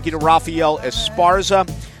Campo. Thank you to Rafael Esparza.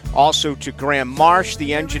 Also to Graham Marsh,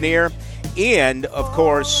 the engineer. And, of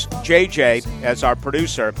course, JJ as our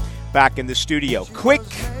producer back in the studio. Quick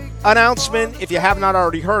announcement, if you have not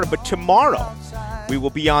already heard it, but tomorrow we will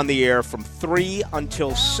be on the air from 3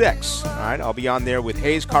 until 6. All right, I'll be on there with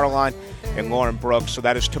Hayes Carline and Lauren Brooks. So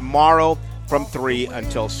that is tomorrow from 3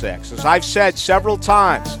 until 6. As I've said several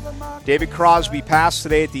times, David Crosby passed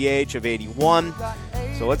today at the age of 81.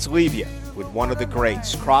 So let's leave you with one of the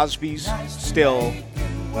greats. Crosby's, Still,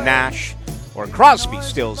 Nash, or Crosby,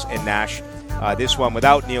 Stills, and Nash. This one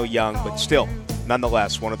without Neil Young, but still,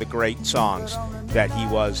 nonetheless, one of the great songs that he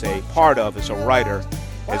was a part of as a writer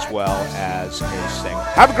as well as a singer.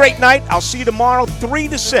 Have a great night. I'll see you tomorrow, 3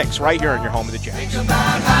 to 6, right here in your home of the Jags. Think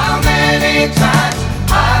about how many times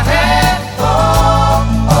I've had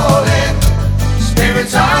falling.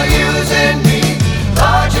 Spirits are using me.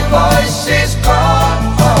 Larger voices